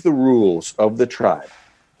break the rules of the tribe,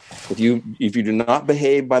 if you do not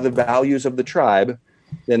behave by the values of the tribe,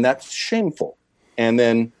 then that's shameful. And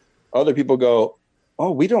then other people go,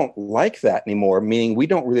 oh, we don't like that anymore, meaning we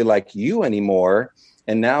don't really like you anymore,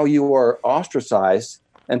 and now you are ostracized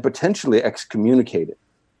and potentially excommunicated.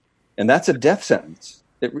 And that's a death sentence.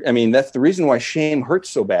 That's the reason why shame hurts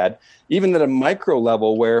so bad, even at a micro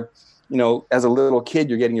level where, as a little kid,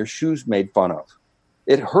 you're getting your shoes made fun of.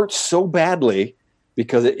 It hurts so badly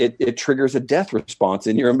because it triggers a death response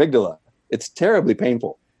in your amygdala. It's terribly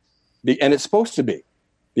painful. And it's supposed to be,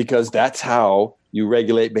 because that's how you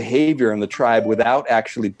regulate behavior in the tribe without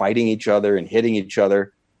actually biting each other and hitting each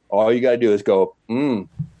other. All you got to do is go,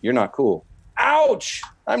 you're not cool. Ouch,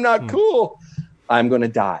 I'm not cool. I'm going to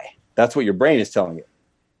die. That's what your brain is telling you.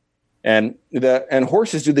 And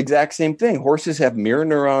horses do the exact same thing. Horses have mirror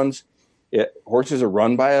neurons. Horses are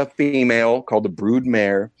run by a female called the brood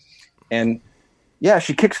mare. And yeah,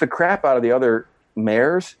 she kicks the crap out of the other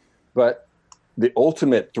mares, but the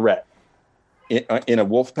ultimate threat in a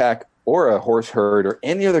wolf pack or a horse herd or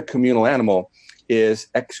any other communal animal is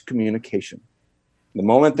excommunication. The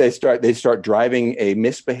moment they start driving a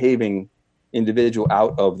misbehaving individual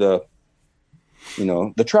out of the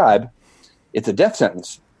tribe, it's a death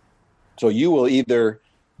sentence. So you will either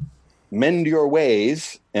mend your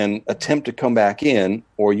ways and attempt to come back in,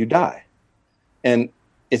 or you die. And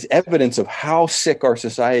it's evidence of how sick our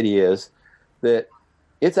society is, that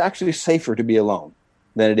it's actually safer to be alone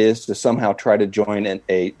than it is to somehow try to join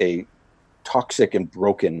a toxic and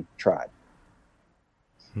broken tribe.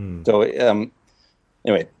 So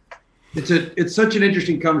anyway, it's such an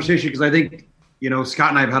interesting conversation, because I think Scott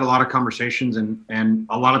and I have had a lot of conversations, and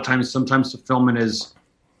a lot of times, sometimes fulfillment is,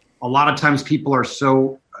 a lot of times people are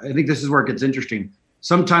so, I think this is where it gets interesting.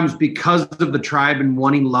 Sometimes because of the tribe and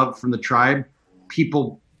wanting love from the tribe,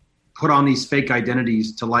 people put on these fake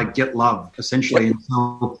identities to get love, essentially. Yep. And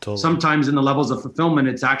so totally. Sometimes in the levels of fulfillment,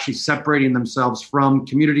 it's actually separating themselves from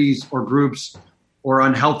communities or groups or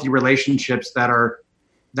unhealthy relationships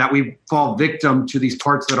that we fall victim to these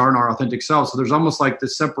parts that aren't our authentic selves. So there's almost like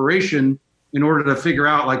this separation in order to figure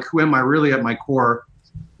out who am I really at my core?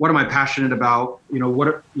 What am I passionate about?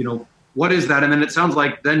 What is that? And then it sounds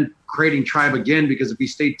like then creating tribe again, because if we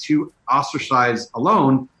stay too ostracized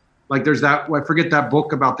alone, there's that, I forget that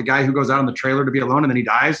book about the guy who goes out in the trailer to be alone and then he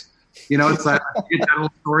dies. It's like that little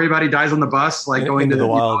story about he dies on the bus, going to the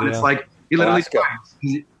wild. And it's like he literally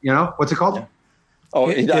dies. What's it called? Yeah. Oh,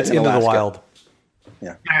 he dies Into the Wild.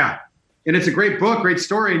 Yeah. And it's a great book, great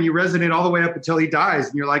story, and you resonate all the way up until he dies,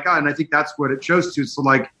 and you're like, and I think that's what it shows to. So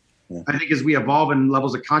I think as we evolve in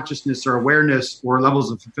levels of consciousness or awareness or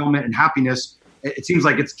levels of fulfillment and happiness, it seems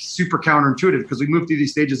like it's super counterintuitive, because we move through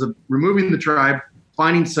these stages of removing the tribe,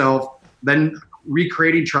 finding self, then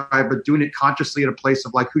recreating tribe, but doing it consciously at a place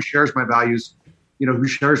of who shares my values, who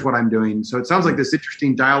shares what I'm doing. So it sounds like this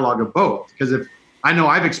interesting dialogue of both, because if I know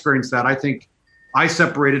I've experienced that, I think I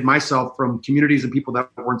separated myself from communities and people that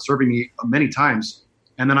weren't serving me many times.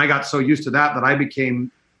 And then I got so used to that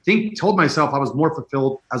I told myself I was more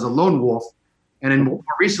fulfilled as a lone wolf. And then more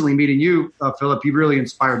recently meeting you, Philip, you really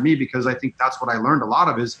inspired me, because I think that's what I learned a lot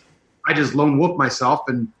of is I just lone wolf myself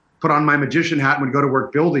and put on my magician hat and would go to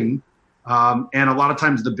work building. And a lot of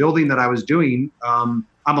times the building that I was doing, I'm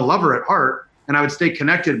a lover at heart, and I would stay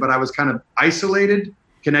connected, but I was kind of isolated,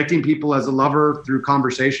 connecting people as a lover through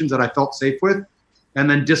conversations that I felt safe with, and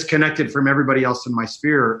then disconnected from everybody else in my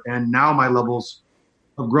sphere. And now my levels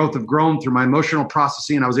of growth have grown through my emotional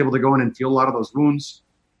processing. And I was able to go in and feel a lot of those wounds,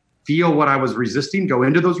 feel what I was resisting, go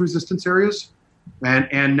into those resistance areas.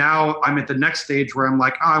 And now I'm at the next stage where I'm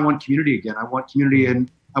like, I want community again. I want community, and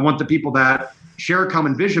I want the people that share a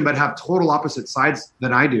common vision, but have total opposite sides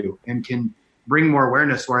than I do, and can bring more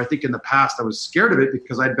awareness, where I think in the past I was scared of it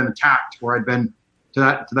because I'd been attacked, or I'd been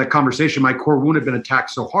to that conversation, my core wound had been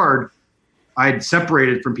attacked so hard, I'd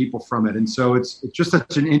separated from people from it. And so it's just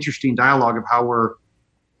such an interesting dialogue of how we're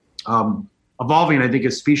evolving, I think,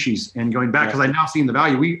 as species, and going back, because I now seen the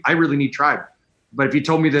value. I really need tribe. But if you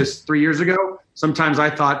told me this 3 years ago, sometimes I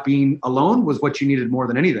thought being alone was what you needed more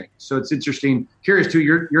than anything. So it's interesting. Curious to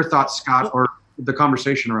your thoughts, Scott, or the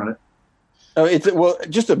conversation around it.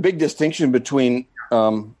 Just a big distinction between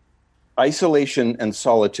isolation and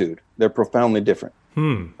solitude. They're profoundly different.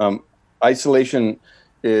 Isolation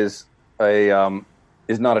is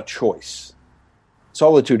not a choice.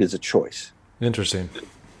 Solitude is a choice. Interesting.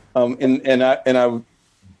 In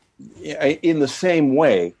the same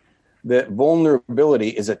way that vulnerability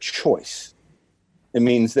is a choice. It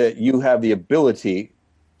means that you have the ability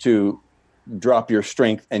to drop your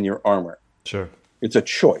strength and your armor. Sure. It's a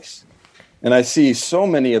choice. And I see so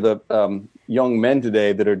many of the young men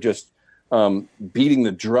today that are just beating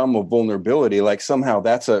the drum of vulnerability, like somehow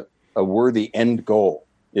that's a worthy end goal,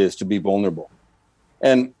 is to be vulnerable.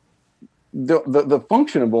 And the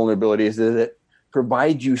function of vulnerability is that it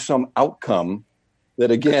provides you some outcome that,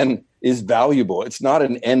 again, is valuable. It's not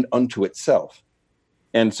an end unto itself.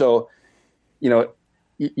 And so,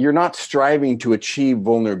 you're not striving to achieve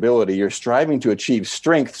vulnerability. You're striving to achieve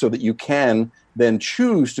strength so that you can then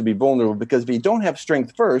choose to be vulnerable. Because if you don't have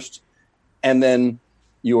strength first and then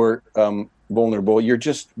you're vulnerable, you're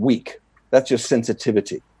just weak. That's just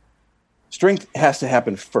sensitivity. Strength has to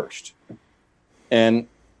happen first.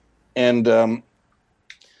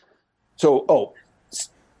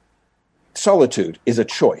 Solitude is a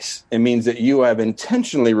choice. It means that you have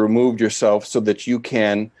intentionally removed yourself so that you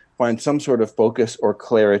can find some sort of focus or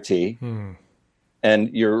clarity, and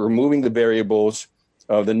you're removing the variables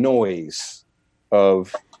of the noise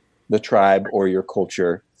of the tribe or your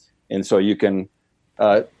culture, and so you can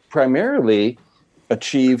primarily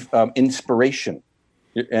achieve inspiration,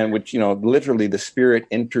 and which literally the Spirit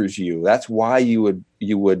enters you. That's why you would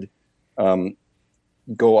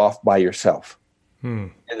go off by yourself.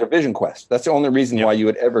 It's a vision quest. That's the only reason why you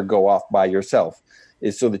would ever go off by yourself,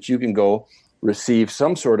 is so that you can go receive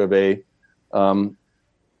some sort of a,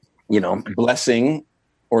 blessing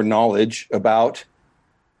or knowledge about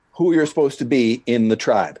who you're supposed to be in the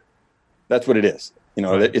tribe. That's what it is.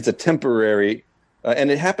 Right. It's a temporary,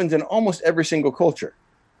 and it happens in almost every single culture.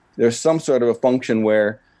 There's some sort of a function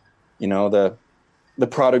where, the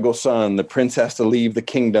prodigal son, the prince has to leave the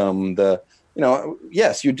kingdom.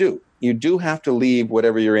 Yes, you do. You do have to leave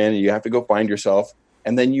whatever you're in. You have to go find yourself,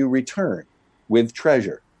 and then you return with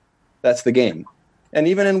treasure. That's the game. And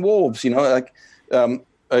even in wolves,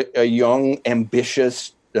 a young,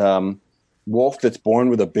 ambitious wolf that's born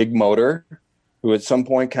with a big motor, who at some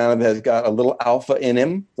point kind of has got a little alpha in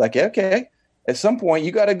him. Like, okay, at some point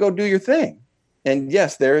you got to go do your thing. And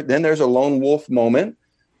yes, then there's a lone wolf moment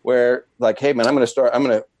where, like, hey man,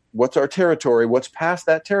 what's our territory? What's past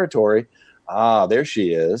that territory? There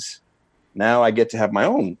she is. Now I get to have my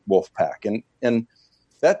own wolf pack. And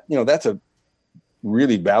that, that's a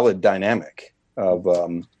really valid dynamic of,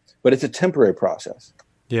 but it's a temporary process.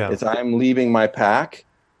 Yeah. It's I'm leaving my pack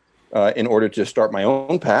in order to start my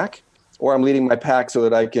own pack, or I'm leading my pack so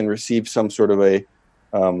that I can receive some sort of a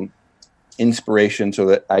inspiration so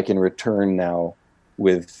that I can return now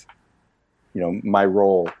with, my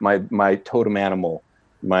role, my totem animal,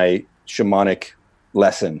 my shamanic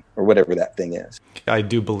lesson, or whatever that thing is. I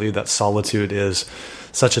do believe that solitude is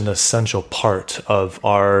such an essential part of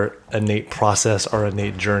our innate process, our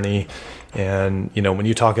innate journey. And, when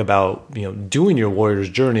you talk about, doing your warrior's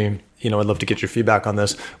journey, I'd love to get your feedback on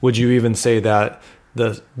this. Would you even say that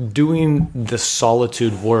doing the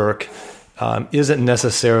solitude work isn't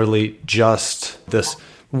necessarily just this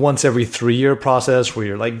once every 3-year process where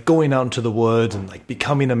you're like going out into the woods and like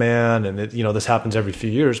becoming a man, and this happens every few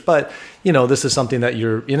years, but this is something that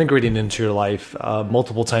you're integrating into your life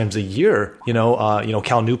multiple times a year.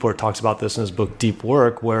 Cal Newport talks about this in his book Deep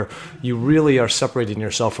Work, where you really are separating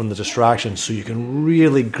yourself from the distractions so you can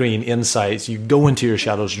really gain insights. You go into your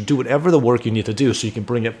shadows, you do whatever the work you need to do so you can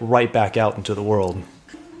bring it right back out into the world.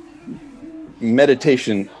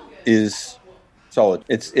 Meditation is solid.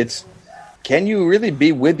 It's can you really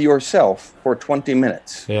be with yourself for 20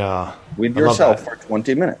 minutes? Yeah. With yourself for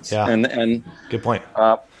 20 minutes. Yeah. And good point.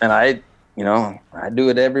 And I do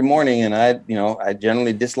it every morning, and I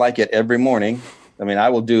generally dislike it every morning. I mean,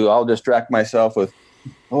 I'll distract myself with,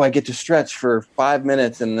 I get to stretch for 5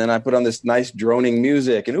 minutes, and then I put on this nice droning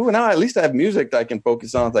music, and now at least I have music that I can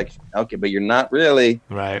focus on. It's like, okay, but you're not really.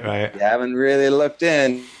 Right. You haven't really looked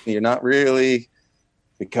in. You're not really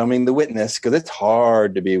becoming the witness, because it's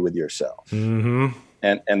hard to be with yourself. Mm-hmm.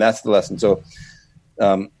 And that's the lesson. So,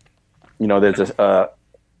 there's a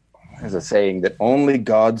saying that only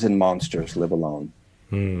gods and monsters live alone.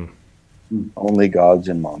 Only gods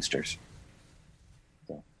and monsters.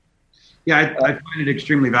 So. Yeah, I find it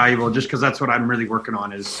extremely valuable, just because that's what I'm really working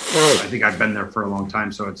on. I think I've been there for a long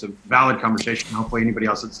time, so it's a valid conversation. Hopefully anybody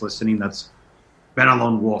else that's listening that's been a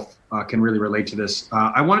lone wolf can really relate to this.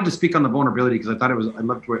 I wanted to speak on the vulnerability because I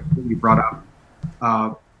loved what you brought up.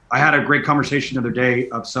 I had a great conversation the other day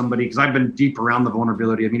of somebody, because I've been deep around the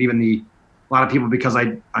vulnerability. I mean, even a lot of people, because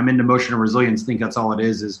I'm into emotional resilience, think that's all it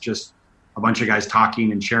is just a bunch of guys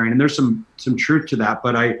talking and sharing. And there's some truth to that.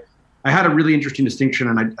 But I had a really interesting distinction,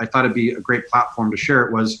 and I thought it'd be a great platform to share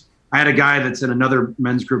it. Was I had a guy that's in another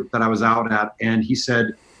men's group that I was out at, and he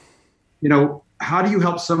said, how do you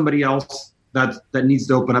help somebody else that needs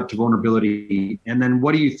to open up to vulnerability? And then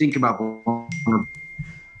what do you think about vulnerability?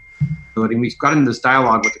 And we got into this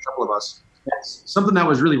dialogue with a couple of us. Something that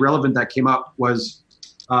was really relevant that came up was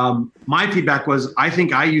my feedback was, I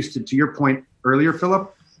think I used to your point earlier,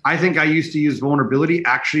 Philip, I think I used to use vulnerability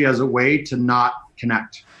actually as a way to not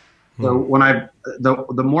connect. So when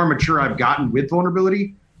the more mature I've gotten with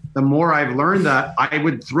vulnerability, the more I've learned that I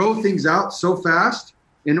would throw things out so fast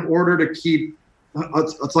in order to keep,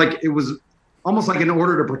 it's like, it was almost like in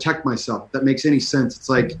order to protect myself. If that makes any sense. It's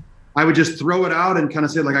like, I would just throw it out and kind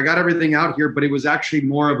of say, like, I got everything out here, but it was actually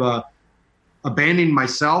more of abandoning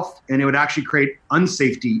myself, and it would actually create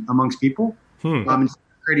unsafety amongst people. Instead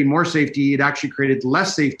of creating more safety, it actually created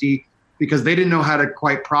less safety because they didn't know how to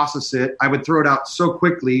quite process it. I would throw it out so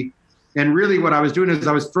quickly. And really what I was doing is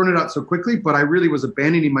I was throwing it out so quickly, but I really was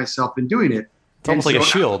abandoning myself in doing it. It's almost like a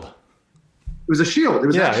shield. It was a shield. It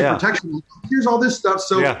was actually protection. Here's all this stuff.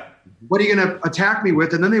 So what are you going to attack me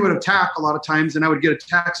with? And then they would attack a lot of times, and I would get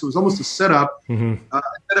attacked. So it was almost a setup.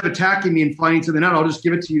 Instead of attacking me and finding something out, I'll just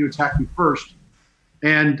give it to you to attack me first.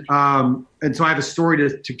 And so I have a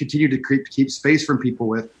story to continue to keep space from people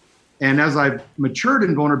with. And as I've matured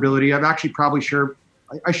in vulnerability, I've actually probably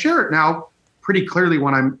I share it now pretty clearly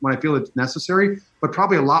when I feel it's necessary, but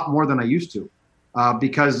probably a lot more than I used to,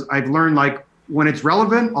 because I've learned, like, when it's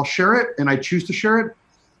relevant, I'll share it, and I choose to share it.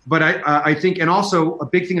 But I think, and also a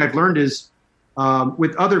big thing I've learned is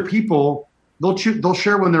with other people, they'll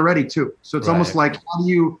share when they're ready too. So it's almost like, when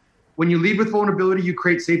you lead with vulnerability, you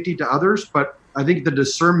create safety to others. But I think the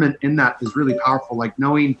discernment in that is really powerful, like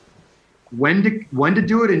knowing when to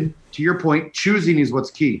do it. And to your point, choosing is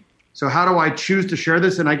what's key. So how do I choose to share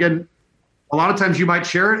this? And again, a lot of times you might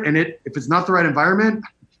share it, and if it's not the right environment,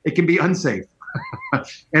 it can be unsafe.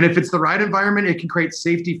 And if it's the right environment, it can create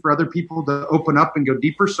safety for other people to open up and go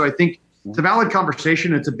deeper. So I think it's a valid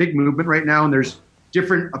conversation. It's a big movement right now, and there's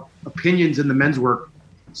different opinions in the men's work.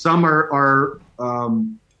 Some are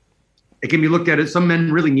it can be looked at as some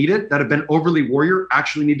men really need it, that have been overly warrior,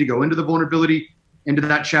 actually need to go into the vulnerability, into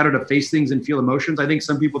that shadow to face things and feel emotions. I think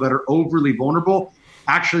some people that are overly vulnerable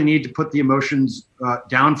actually need to put the emotions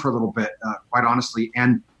down for a little bit, quite honestly,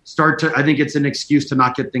 and I think it's an excuse to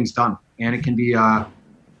not get things done. And it can be a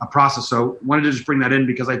process. So wanted to just bring that in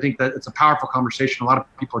because I think that it's a powerful conversation. A lot of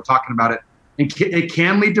people are talking about it. And it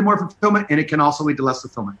can lead to more fulfillment, and it can also lead to less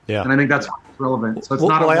fulfillment. Yeah. And I think that's relevant. So it's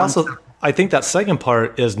I think that second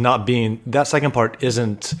part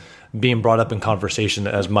isn't being brought up in conversation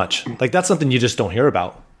as much. Like, that's something you just don't hear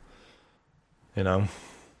about,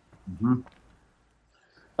 Mm-hmm.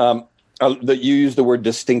 That you use the word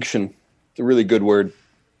distinction. It's a really good word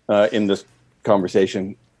in this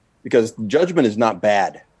conversation, because judgment is not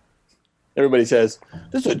bad. Everybody says,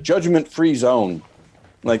 this is a judgment-free zone.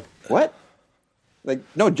 Like, what? Like,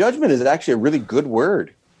 no, judgment is actually a really good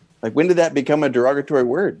word. Like, when did that become a derogatory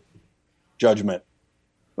word? Judgment.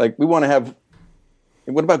 Like, we want to have,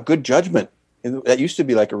 what about good judgment? That used to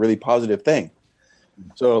be like a really positive thing.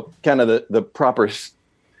 So kind of the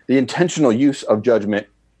intentional use of judgment,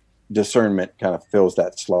 discernment kind of fills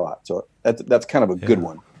that slot. So that's kind of a good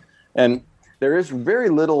one. And there is very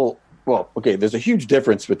little, there's a huge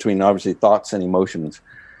difference between obviously thoughts and emotions,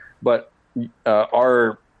 but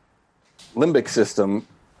our limbic system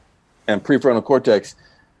and prefrontal cortex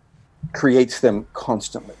creates them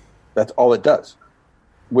constantly. That's all it does.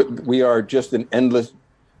 We are just an endless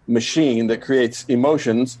machine that creates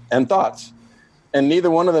emotions and thoughts, and neither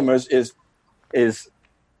one of them is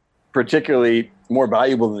particularly more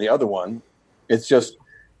valuable than the other one. It's just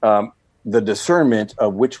the discernment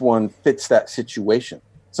of which one fits that situation.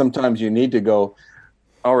 Sometimes you need to go,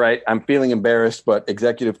 all right, I'm feeling embarrassed, but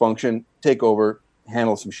executive function, take over,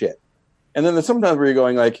 handle some shit. And then there's sometimes where you're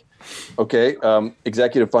going like, okay,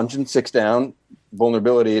 executive function, 6 down,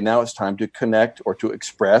 vulnerability, and now it's time to connect or to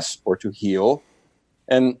express or to heal.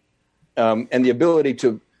 And the ability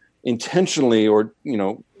to intentionally or,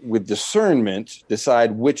 with discernment,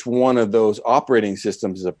 decide which one of those operating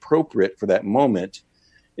systems is appropriate for that moment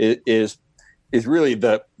is really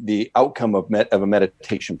the outcome of a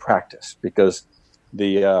meditation practice, because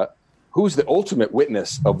who's the ultimate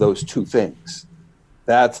witness of those two things?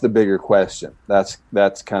 That's the bigger question. That's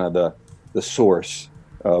kind of the source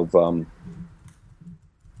of the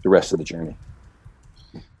rest of the journey.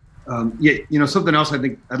 Something else I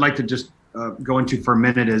think I'd like to just go into for a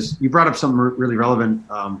minute is you brought up something really relevant.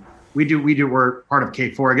 We're part of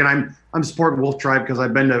K4. Again, I'm supporting Wolf Tribe because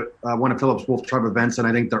I've been to one of Philip's Wolf Tribe events, and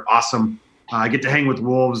I think they're awesome. I get to hang with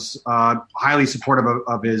wolves. Highly supportive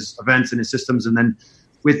of his events and his systems. And then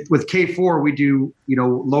with K4, we do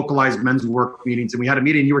localized men's work meetings. And we had a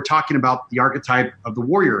meeting. You were talking about the archetype of the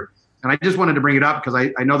warrior, and I just wanted to bring it up because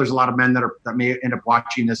I know there's a lot of men that may end up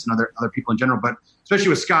watching this, and other people in general. But especially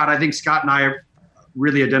with Scott, I think Scott and I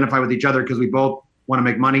really identify with each other because we both want to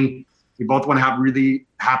make money. We both want to have really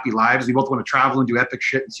happy lives. We both want to travel and do epic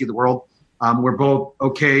shit and see the world. We're both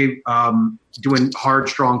okay doing hard,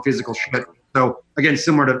 strong physical shit. So again,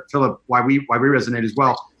 similar to Philip, why we resonate as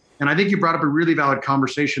well. And I think you brought up a really valid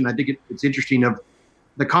conversation. I think it's interesting of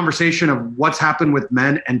the conversation of what's happened with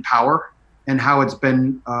men and power and how it's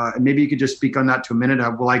been. And maybe you could just speak on that to a minute.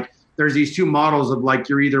 Of like, there's these two models of like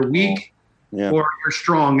you're either weak or you're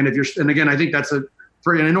strong. And again, I think that's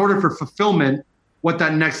in order for fulfillment. What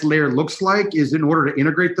that next layer looks like is in order to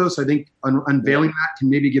integrate those. I think unveiling that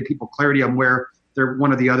can maybe give people clarity on where they're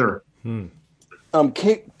one or the other.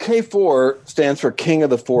 K4 stands for King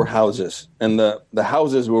of the Four Houses. And the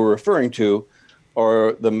houses we're referring to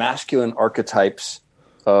are the masculine archetypes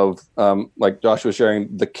of, like Josh was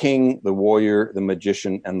sharing, the king, the warrior, the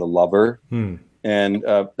magician, and the lover. And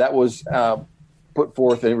that was put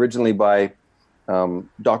forth originally by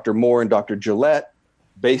Dr. Moore and Dr. Gillette,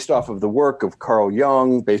 based off of the work of Carl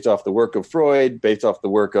Jung, based off the work of Freud, based off the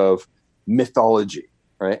work of mythology,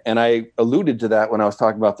 right? And I alluded to that when I was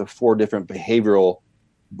talking about the 4 different behavioral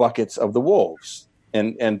buckets of the wolves.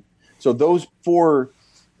 And so those 4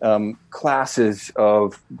 classes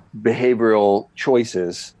of behavioral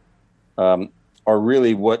choices are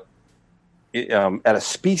really what, at a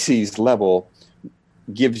species level,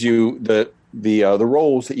 gives you the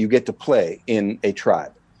roles that you get to play in a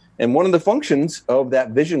tribe. And one of the functions of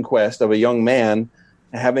that vision quest of a young man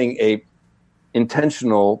having a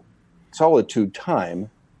intentional solitude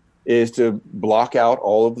time is to block out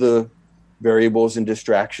all of the variables and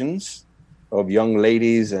distractions of young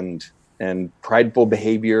ladies and prideful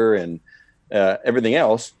behavior and everything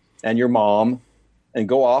else, and your mom, and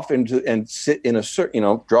go off and sit in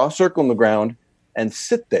draw a circle on the ground and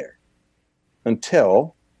sit there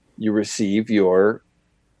until you receive your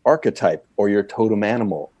archetype or your totem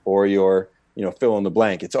animal or your fill in the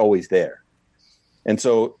blank. It's always there. And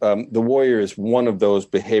so the warrior is one of those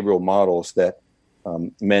behavioral models that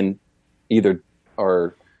men either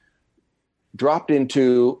are dropped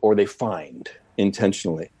into or they find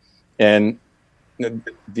intentionally. And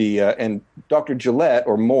and Dr. Gillette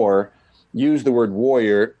or Moore used the word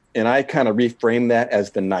warrior, and I kind of reframe that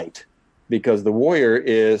as the knight, because the warrior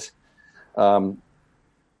is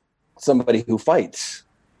somebody who fights.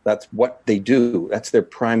 That's what they do. That's their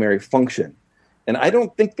primary function. And I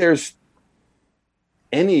don't think there's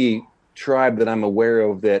any tribe that I'm aware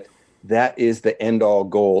of that is the end-all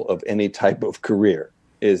goal of any type of career,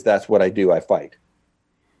 is that's what I do, I fight.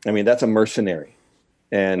 I mean, that's a mercenary.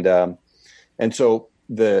 And so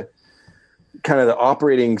the kind of the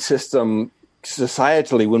operating system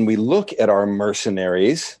societally, when we look at our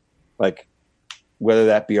mercenaries, like whether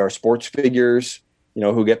that be our sports figures,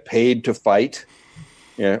 who get paid to fight,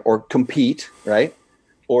 or compete, right?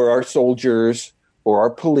 Or our soldiers or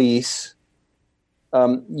our police,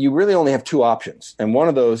 you really only have 2 options. And one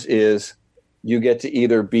of those is you get to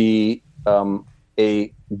either be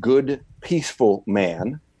a good, peaceful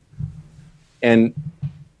man, and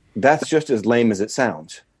that's just as lame as it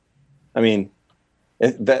sounds. I mean,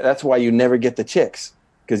 that's why you never get the chicks,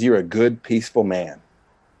 because you're a good, peaceful man.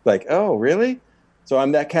 Like, oh, really? So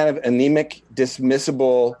I'm that kind of anemic,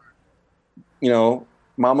 dismissible,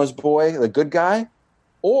 mama's boy, the good guy?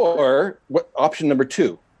 Or what option number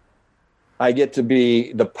 2? I get to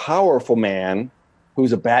be the powerful man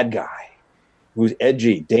who's a bad guy, who's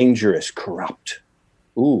edgy, dangerous, corrupt.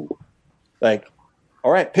 Ooh. Like,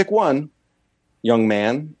 all right, pick one, young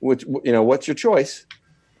man. Which, what's your choice?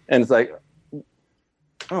 And it's like,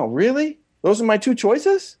 oh, really? Those are my 2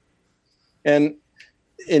 choices? And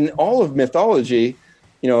in all of mythology,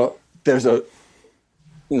 there's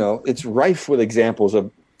it's rife with examples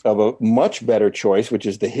of a much better choice, which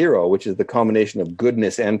is the hero, which is the combination of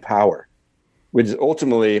goodness and power, which is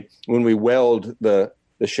ultimately when we weld the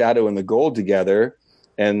shadow and the gold together,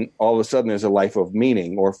 and all of a sudden there's a life of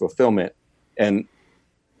meaning or fulfillment. And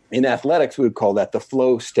in athletics, we would call that the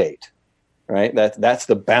flow state, right? That's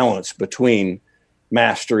the balance between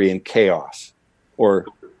mastery and chaos, or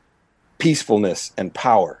peacefulness and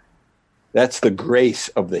power. That's the grace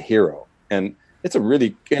of the hero. And it's a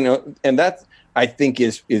really, and that I think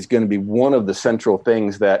is going to be one of the central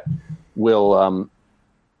things that will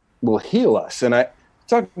heal us. And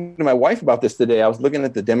talking to my wife about this today. I was looking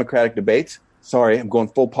at the Democratic debates. Sorry, I'm going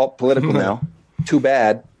full political now. Too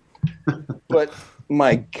bad. But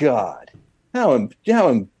my God, how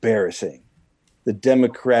embarrassing. The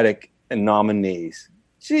Democratic nominees.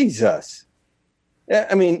 Jesus.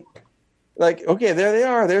 I mean, like, okay, there they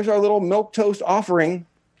are. There's our little milquetoast offering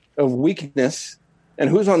of weakness. And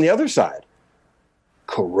who's on the other side?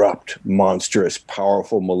 Corrupt, monstrous,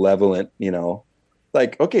 powerful, malevolent,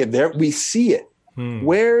 Like, okay, there we see it.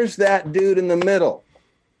 Where's that dude in the middle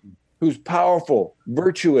who's powerful,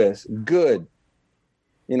 virtuous, good?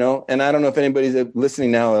 And I don't know if anybody's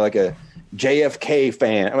listening now, like a JFK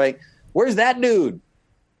fan. I'm like, where's that dude?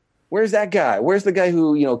 Where's that guy? Where's the guy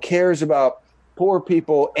who, cares about poor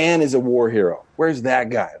people and is a war hero? Where's that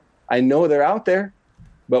guy? I know they're out there,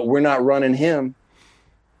 but we're not running him.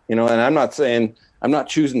 And I'm not saying, I'm not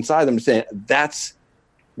choosing sides. I'm saying that's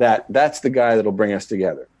the guy that'll bring us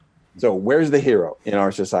together. So where's the hero in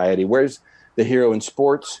our society? Where's the hero in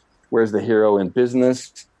sports? Where's the hero in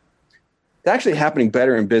business? It's actually happening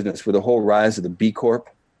better in business with the whole rise of the B Corp,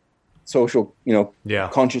 social,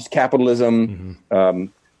 conscious capitalism,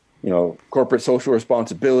 corporate social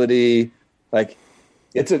responsibility. Like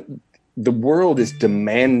the world is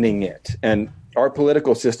demanding it. And our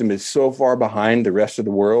political system is so far behind the rest of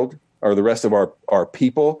the world, or the rest of our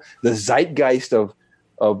people. The zeitgeist of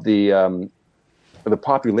the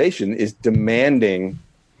population is demanding.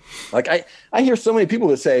 Like I hear so many people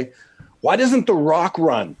that say, why doesn't The Rock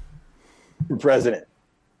run for president?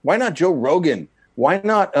 Why not Joe Rogan? Why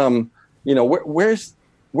not, where's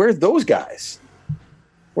those guys?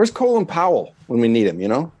 Where's Colin Powell when we need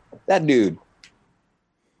him, That dude.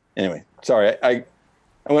 Anyway, sorry, I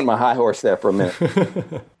went my high horse there for a minute.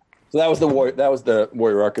 So that was the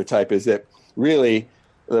warrior archetype, is that really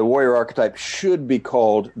the warrior archetype should be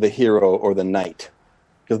called the hero or the knight.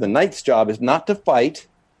 Because the knight's job is not to fight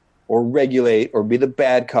or regulate or be the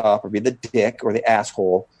bad cop or be the dick or the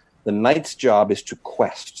asshole. The knight's job is to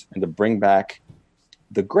quest and to bring back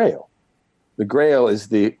the grail. The grail is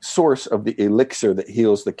the source of the elixir that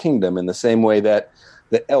heals the kingdom, in the same way that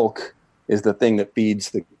the elk is the thing that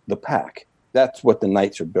feeds the pack. That's what the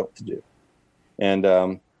knights are built to do. And,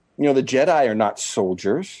 the Jedi are not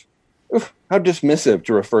soldiers. Oof, how dismissive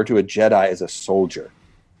to refer to a Jedi as a soldier.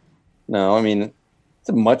 No, I mean, it's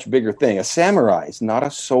a much bigger thing. A samurai is not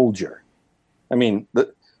a soldier. I mean,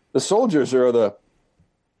 the soldiers are the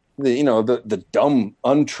dumb,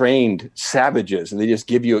 untrained savages, and they just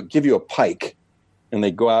give you a pike, and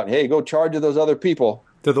they go out, hey, go charge at those other people.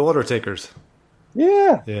 They're the order takers.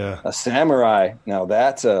 Yeah. Yeah. A samurai. Now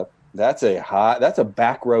that's a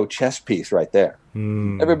back row chess piece right there.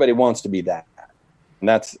 Everybody wants to be that. And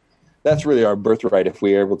that's really our birthright if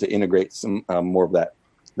we are able to integrate some more of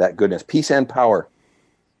that goodness, peace and power.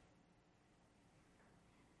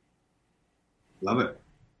 Love it.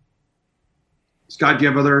 Scott, do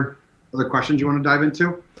you have other questions you want to dive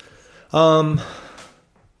into?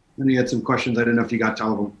 Then you had some questions. I didn't know if you got to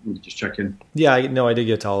all of them. Let me just check in. Yeah, I did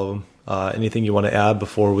get to all of them. Anything you want to add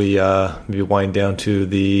before we maybe wind down to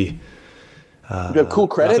the... you have cool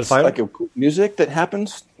credits, like a cool music that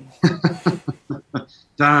happens? I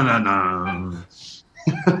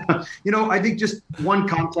think just one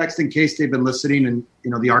context in case they've been listening, and,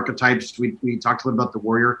 the archetypes, we talked a little about the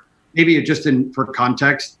warrior. Maybe just for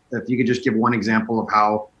context, if you could just give one example of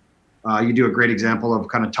how you do a great example of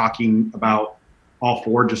kind of talking about all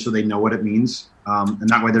four, just so they know what it means. And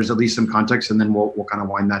that way there's at least some context, and then we'll kind of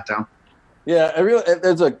wind that down. Yeah,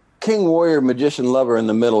 there's a king, warrior, magician, lover in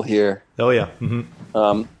the middle here. Oh, yeah.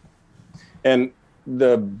 Mm-hmm. And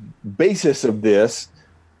the basis of this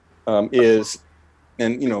is,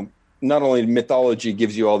 and, not only mythology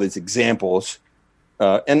gives you all these examples,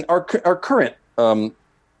 and our current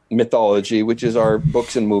mythology, which is our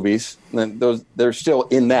books and movies, they're still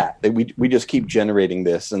in that. We just keep generating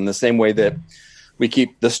this in the same way that we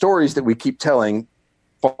keep the stories that we keep telling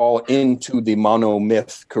fall into the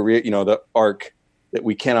monomyth career, the arc that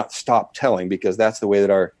we cannot stop telling, because that's the way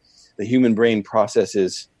that the human brain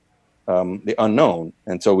processes the unknown.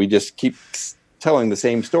 And so we just keep telling the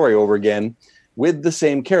same story over again with the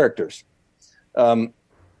same characters.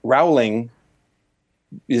 Rowling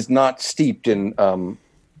is not steeped in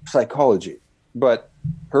psychology, but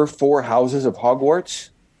her 4 houses of Hogwarts: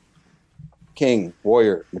 king,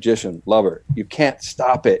 warrior, magician, lover. You can't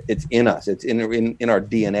stop it. It's in us. It's in our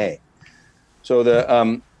DNA. So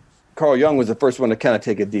Carl Jung was the first one to kind of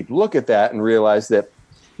take a deep look at that and realize that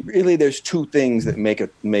really there's 2 things that make a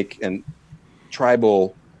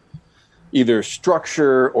tribal either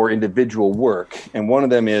structure or individual work. And one of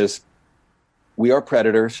them is we are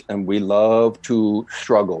predators and we love to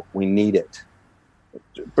struggle. We need it.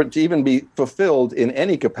 but to even be fulfilled in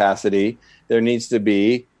any capacity, there needs to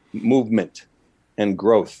be movement and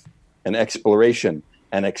growth and exploration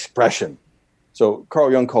and expression. So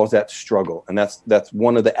Carl Jung calls that struggle, and that's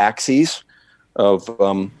one of the axes of.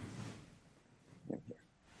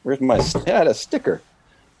 Where's my? I had a sticker.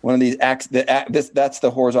 One of these that's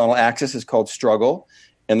the horizontal axis is called struggle,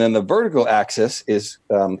 and then the vertical axis is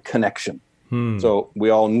connection. So we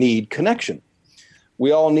all need connection.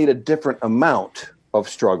 We all need a different amount of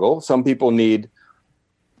struggle. Some people need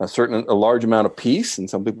a large amount of peace, and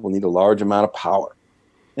some people need a large amount of power.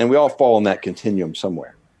 And we all fall in that continuum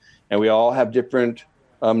somewhere. And we all have different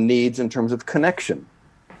needs in terms of connection.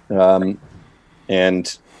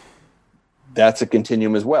 And that's a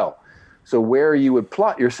continuum as well. So where you would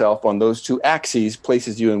plot yourself on those two axes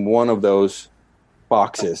places you in one of those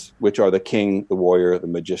boxes, which are the king, the warrior, the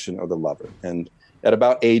magician, or the lover. And at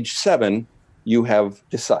about age 7, you have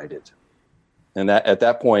decided. And that at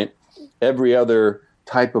that point, every other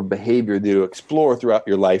type of behavior that you explore throughout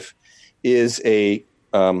your life is a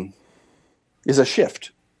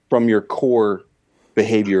shift from your core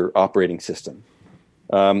behavior operating system.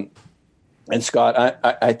 And Scott,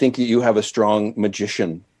 I think you have a strong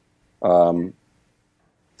magician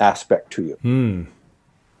aspect to you.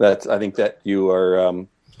 I think that you are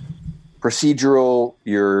procedural,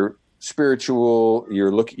 you're spiritual,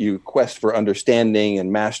 you quest for understanding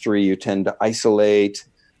and mastery, you tend to isolate.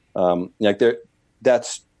 I get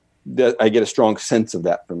a strong sense of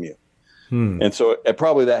that from you. And so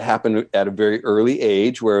probably that happened at a very early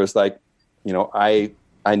age where it was like,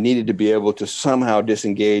 I needed to be able to somehow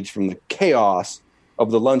disengage from the chaos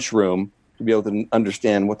of the lunchroom to be able to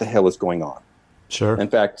understand what the hell is going on. Sure. In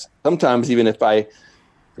fact, sometimes even if I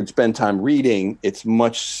could spend time reading, it's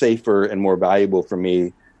much safer and more valuable for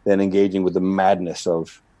me than engaging with the madness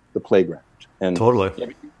of the playground. And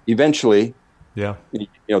totally. Eventually,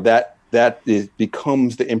 that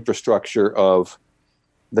becomes the infrastructure of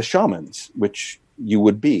the shamans, which you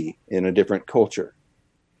would be in a different culture.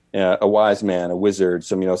 A wise man, a wizard,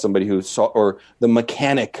 somebody who saw, or the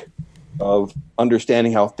mechanic of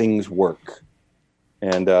understanding how things work.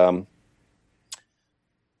 And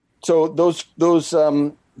so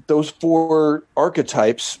those 4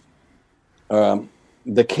 archetypes,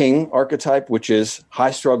 the king archetype, which is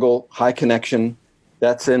high struggle, high connection,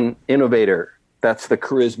 that's an innovator. That's the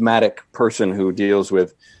charismatic person who deals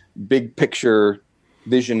with big picture,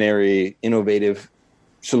 visionary, innovative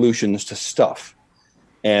solutions to stuff.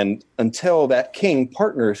 And until that king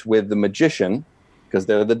partners with the magician, because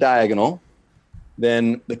they're the diagonal,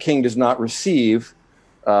 then the king does not receive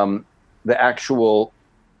the actual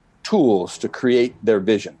tools to create their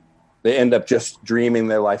vision. They end up just dreaming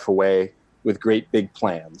their life away with great big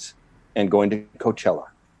plans and going to Coachella.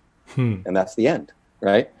 And that's the end,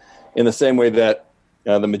 right? In the same way that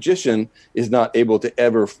the magician is not able to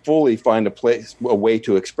ever fully find a way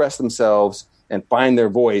to express themselves and find their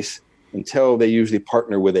voice until they usually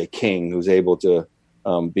partner with a king who's able to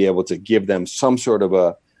be able to give them some sort of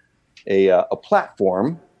a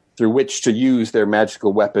platform through which to use their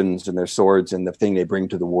magical weapons and their swords and the thing they bring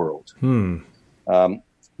to the world.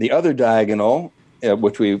 The other diagonal,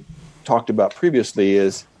 which we talked about previously,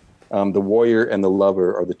 is the warrior and the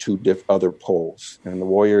lover are the two other poles. And the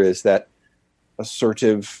warrior is that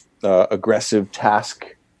assertive, aggressive, tasky,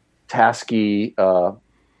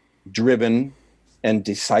 driven, and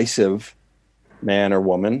decisive man or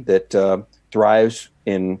woman that thrives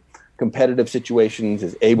in competitive situations,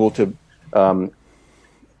 is able to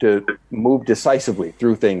move decisively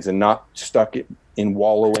through things and not stuck in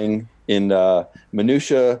wallowing in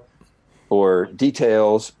minutia or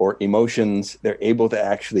details or emotions. They're able to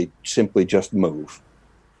actually simply just move.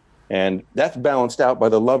 And that's balanced out by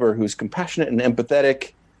the lover, who's compassionate and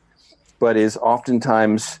empathetic, but is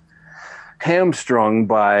oftentimes hamstrung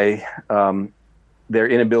by their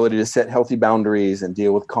inability to set healthy boundaries and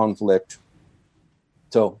deal with conflict.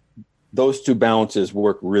 So those two balances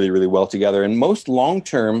work really, really well together. And most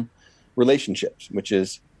long-term relationships, which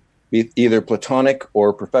is either platonic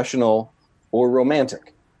or professional or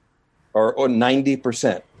romantic, or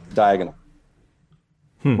 90% diagonal.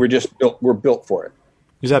 We're built for it.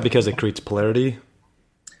 Is that because it creates polarity?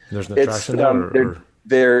 There's an attraction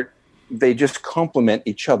there? They just complement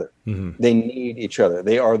each other. They need each other.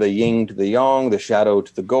 They are the yin to the yang, the shadow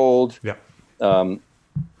to the gold. Yeah.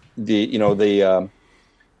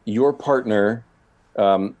 Your partner,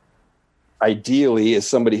 ideally, is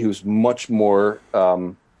somebody who's much more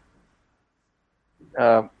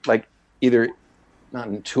like either not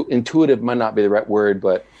intuitive might not be the right word,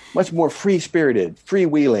 but much more free-spirited,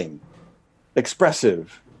 freewheeling,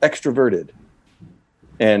 expressive, extroverted,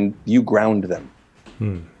 and you ground them.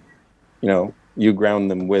 You ground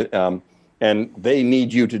them with, and they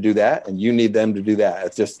need you to do that, and you need them to do that.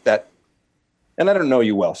 It's just that. And I don't know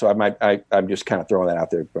you well, so I'm just kind of throwing that out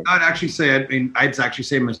there. But I'd actually say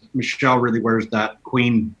Michelle really wears that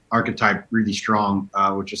queen archetype really strong,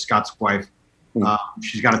 which is Scott's wife.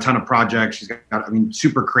 She's got a ton of projects. She's got,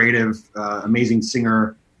 super creative, amazing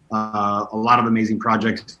singer, a lot of amazing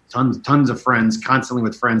projects, tons of friends, constantly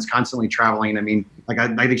with friends, constantly traveling.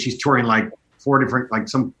 I think she's touring like 4 different,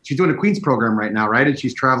 she's doing a Queen's program right now, right? And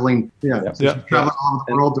she's traveling, she's traveling all over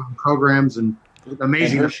the world doing programs and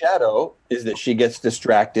amazing. And her shadow is that she gets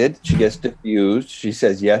distracted, she gets diffused, she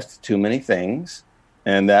says yes to too many things,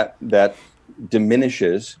 and that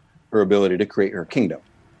diminishes her ability to create her kingdom.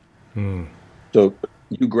 So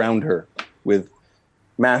you ground her with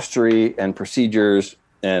mastery and procedures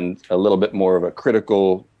and a little bit more of a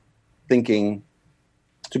critical thinking.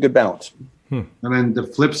 It's a good balance. And then the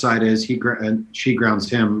flip side is she grounds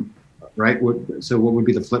him, right? So what would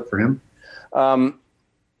be the flip for him?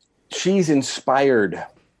 She's inspired.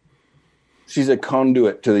 She's a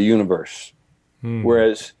conduit to the universe.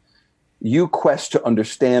 Whereas you quest to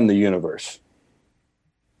understand the universe.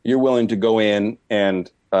 You're willing to go in and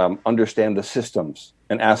understand the systems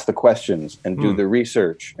and ask the questions and do the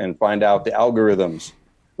research and find out the algorithms.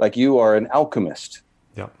 Like you are an alchemist.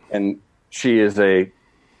 Yeah. And she is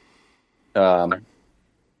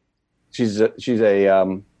she's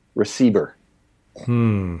a receiver.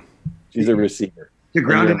 She's a receiver. The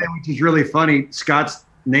grounded name, which is really funny. Scott's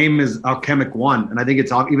name is Alchemic One, and I think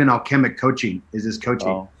it's even Alchemic Coaching is his coaching.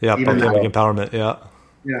 Oh. Yeah, Alchemic Empowerment. Yeah.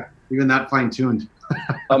 Yeah, even that fine tuned.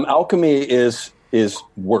 Alchemy is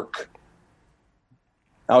work.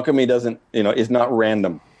 Alchemy is not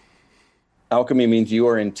random. Alchemy means you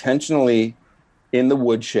are intentionally in the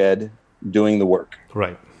woodshed doing the work.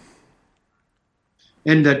 Right.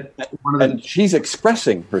 And she's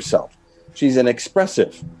expressing herself. She's an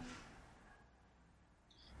expressive.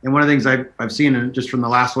 And one of the things I've seen, and just from the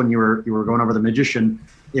last one you were going over the magician,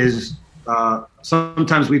 is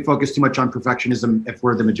sometimes we focus too much on perfectionism if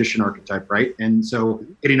we're the magician archetype, right? And so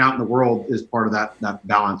getting out in the world is part of that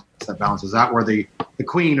balance. That balance is that where the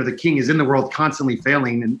queen or the king is in the world constantly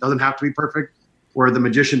failing and doesn't have to be perfect, where the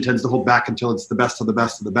magician tends to hold back until it's the best of the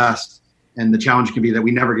best of the best. And the challenge can be that we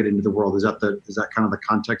never get into the world. Is that kind of the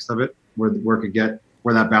context of it, where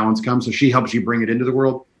that balance comes? So she helps you bring it into the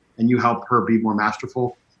world, and you help her be more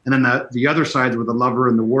masterful. And then the other sides with the lover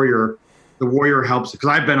and the warrior helps, because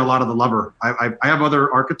I've been a lot of the lover. I have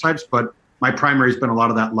other archetypes, but my primary has been a lot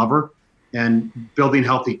of that lover, and building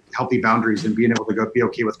healthy boundaries and being able to be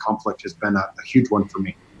okay with conflict has been a huge one for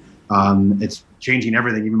me. It's changing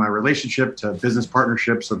everything, even my relationship to business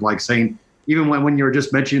partnerships, of like saying, even when you were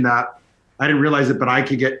just mentioning that, I didn't realize it, but I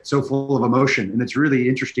could get so full of emotion. And it's really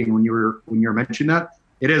interesting when you were mentioning that.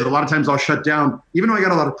 It is a lot of times I'll shut down, even though I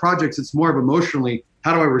got a lot of projects, it's more of emotionally,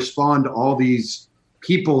 how do I respond to all these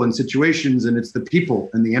people and situations? And it's the people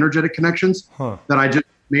and the energetic connections that I just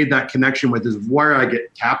made that connection with is where I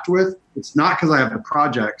get tapped with. It's not because I have the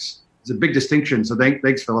projects. It's a big distinction. So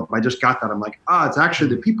thanks, Philip. I just got that. I'm like, it's actually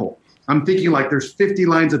the people. I'm thinking like there's 50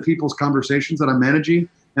 lines of people's conversations that I'm managing,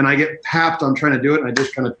 and I get tapped on trying to do it, and I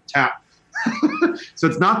just kind of tap. So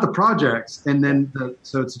it's not the projects, and then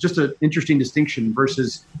so it's just an interesting distinction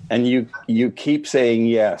versus. And you keep saying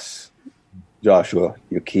yes, Joshua.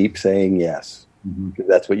 You keep saying yes, because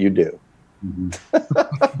that's what you do.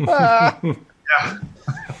 Yeah.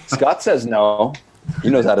 Scott says no. He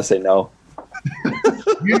knows how to say no.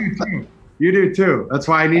 You do too. That's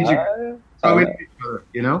why I need you. We need each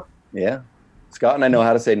other, Yeah, Scott and I know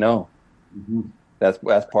how to say no. That's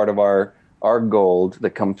part of our gold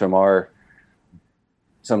that comes from our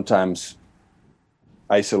sometimes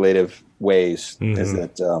isolative ways, is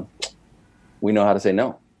that we know how to say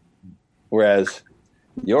no. Whereas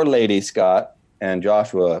your lady, Scott, and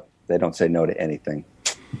Joshua, they don't say no to anything.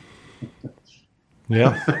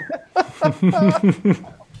 Yeah.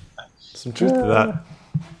 Some truth to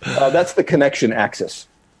that. That's the connection axis.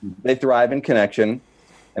 They thrive in connection,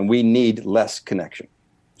 and we need less connection.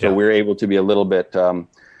 So we're able to be a little bit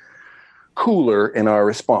cooler in our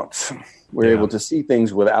response. We're able to see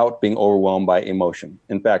things without being overwhelmed by emotion.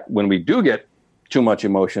 In fact, when we do get too much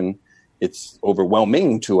emotion, it's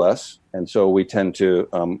overwhelming to us, and so we tend to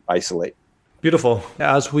isolate. Beautiful.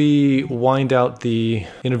 As we wind out the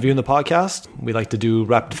interview in the podcast, we like to do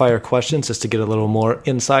rapid fire questions just to get a little more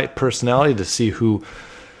insight, personality, to see who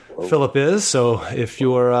Philip is. So if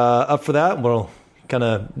you're up for that, we'll kind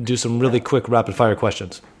of do some really quick rapid fire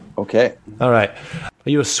questions. Okay. All right. Are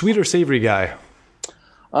you a sweet or savory guy?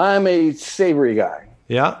 I'm a savory guy.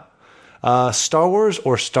 Yeah. Star Wars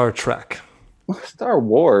or Star Trek? Star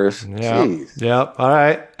Wars. Yeah. Jeez. Yep. All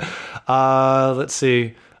right. Let's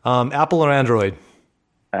see. Apple or Android?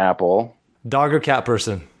 Apple. Dog or cat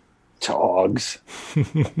person? Dogs.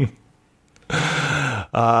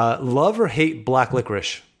 Love or hate black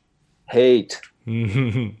licorice? Hate.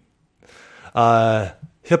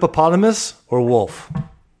 Hippopotamus or wolf?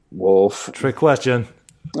 Wolf. Trick question.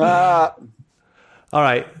 All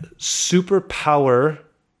right. Superpower,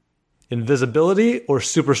 invisibility, or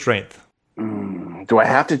super strength? Do I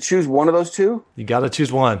have to choose one of those two? You got to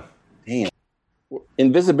choose one. Damn.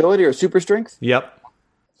 Invisibility or super strength? Yep.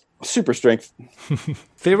 Super strength.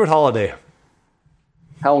 Favorite holiday?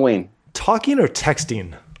 Halloween. Talking or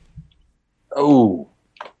texting? Oh.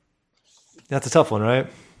 That's a tough one, right?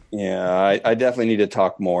 Yeah, I definitely need to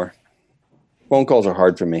talk more. Phone calls are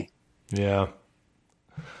hard for me. Yeah.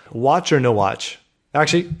 Watch or no watch?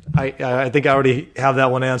 Actually, I think I already have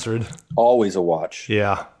that one answered. Always a watch.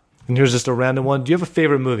 Yeah. And here's just a random one. Do you have a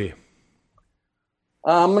favorite movie?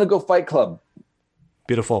 I'm going to go Fight Club.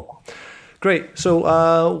 Beautiful. Great. So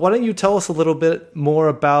why don't you tell us a little bit more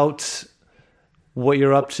about what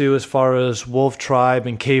you're up to as far as Wolf Tribe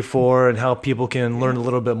and K4 and how people can learn a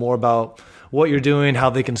little bit more about what you're doing, how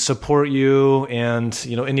they can support you, and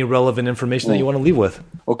any relevant information that you want to leave with.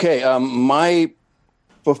 Okay. My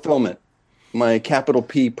fulfillment, my capital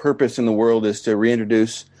P purpose in the world is to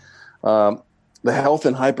reintroduce the health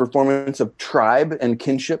and high performance of tribe and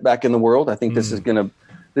kinship back in the world. I think this is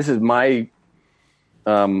my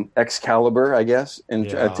Excalibur, I guess, in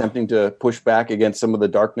attempting to push back against some of the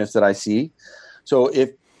darkness that I see. So if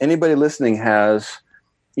anybody listening has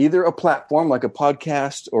either a platform like a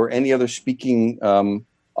podcast or any other speaking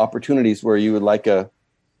opportunities where you would like a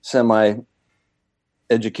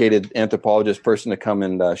semi-educated anthropologist person to come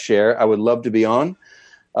and share, I would love to be on.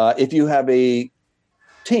 If you have a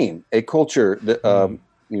team, a culture that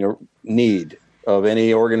need of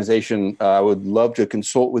any organization, I would love to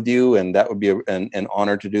consult with you, and that would be an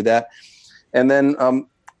honor to do that. And then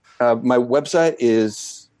my website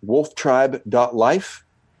is wolftribe.life,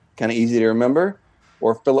 kind of easy to remember,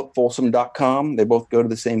 or philipfolsom.com. They both go to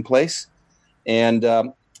the same place. And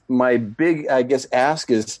my big, I guess, ask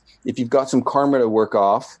is if you've got some karma to work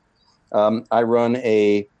off, I run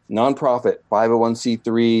a nonprofit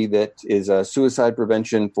 501c3 that is suicide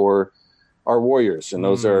prevention for our warriors. And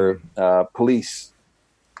those are police,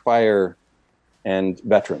 fire, and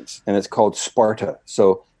veterans. And it's called Sparta.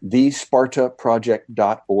 So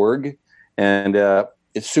thespartaproject.org. And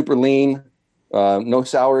it's super lean, no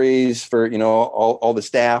salaries for, all the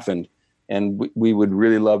staff. And we would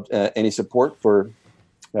really love any support for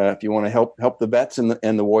if you want to help the vets and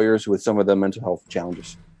the warriors with some of the mental health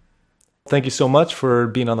challenges. Thank you so much for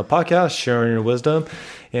being on the podcast, sharing your wisdom.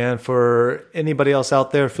 And for anybody else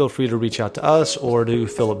out there, feel free to reach out to us or to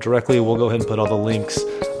Philip directly. We'll go ahead and put all the links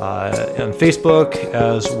on Facebook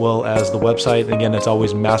as well as the website. Again, it's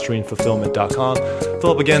always masteringfulfillment.com.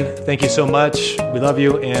 Philip, again, thank you so much. We love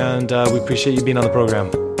you, and we appreciate you being on the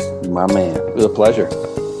program. My man. It was a pleasure.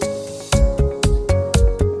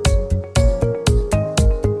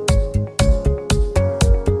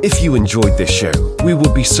 If you enjoyed this show, we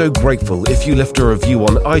would be so grateful if you left a review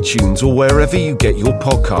on iTunes or wherever you get your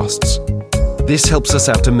podcasts. This helps us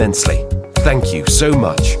out immensely. Thank you so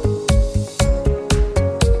much.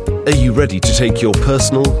 Are you ready to take your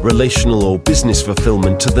personal, relational, or business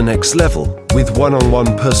fulfillment to the next level? With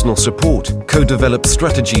one-on-one personal support, co-developed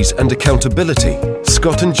strategies, and accountability,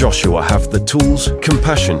 Scott and Joshua have the tools,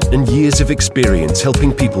 compassion, and years of experience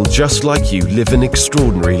helping people just like you live an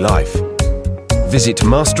extraordinary life. Visit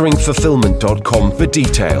masteringfulfillment.com for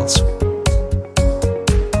details.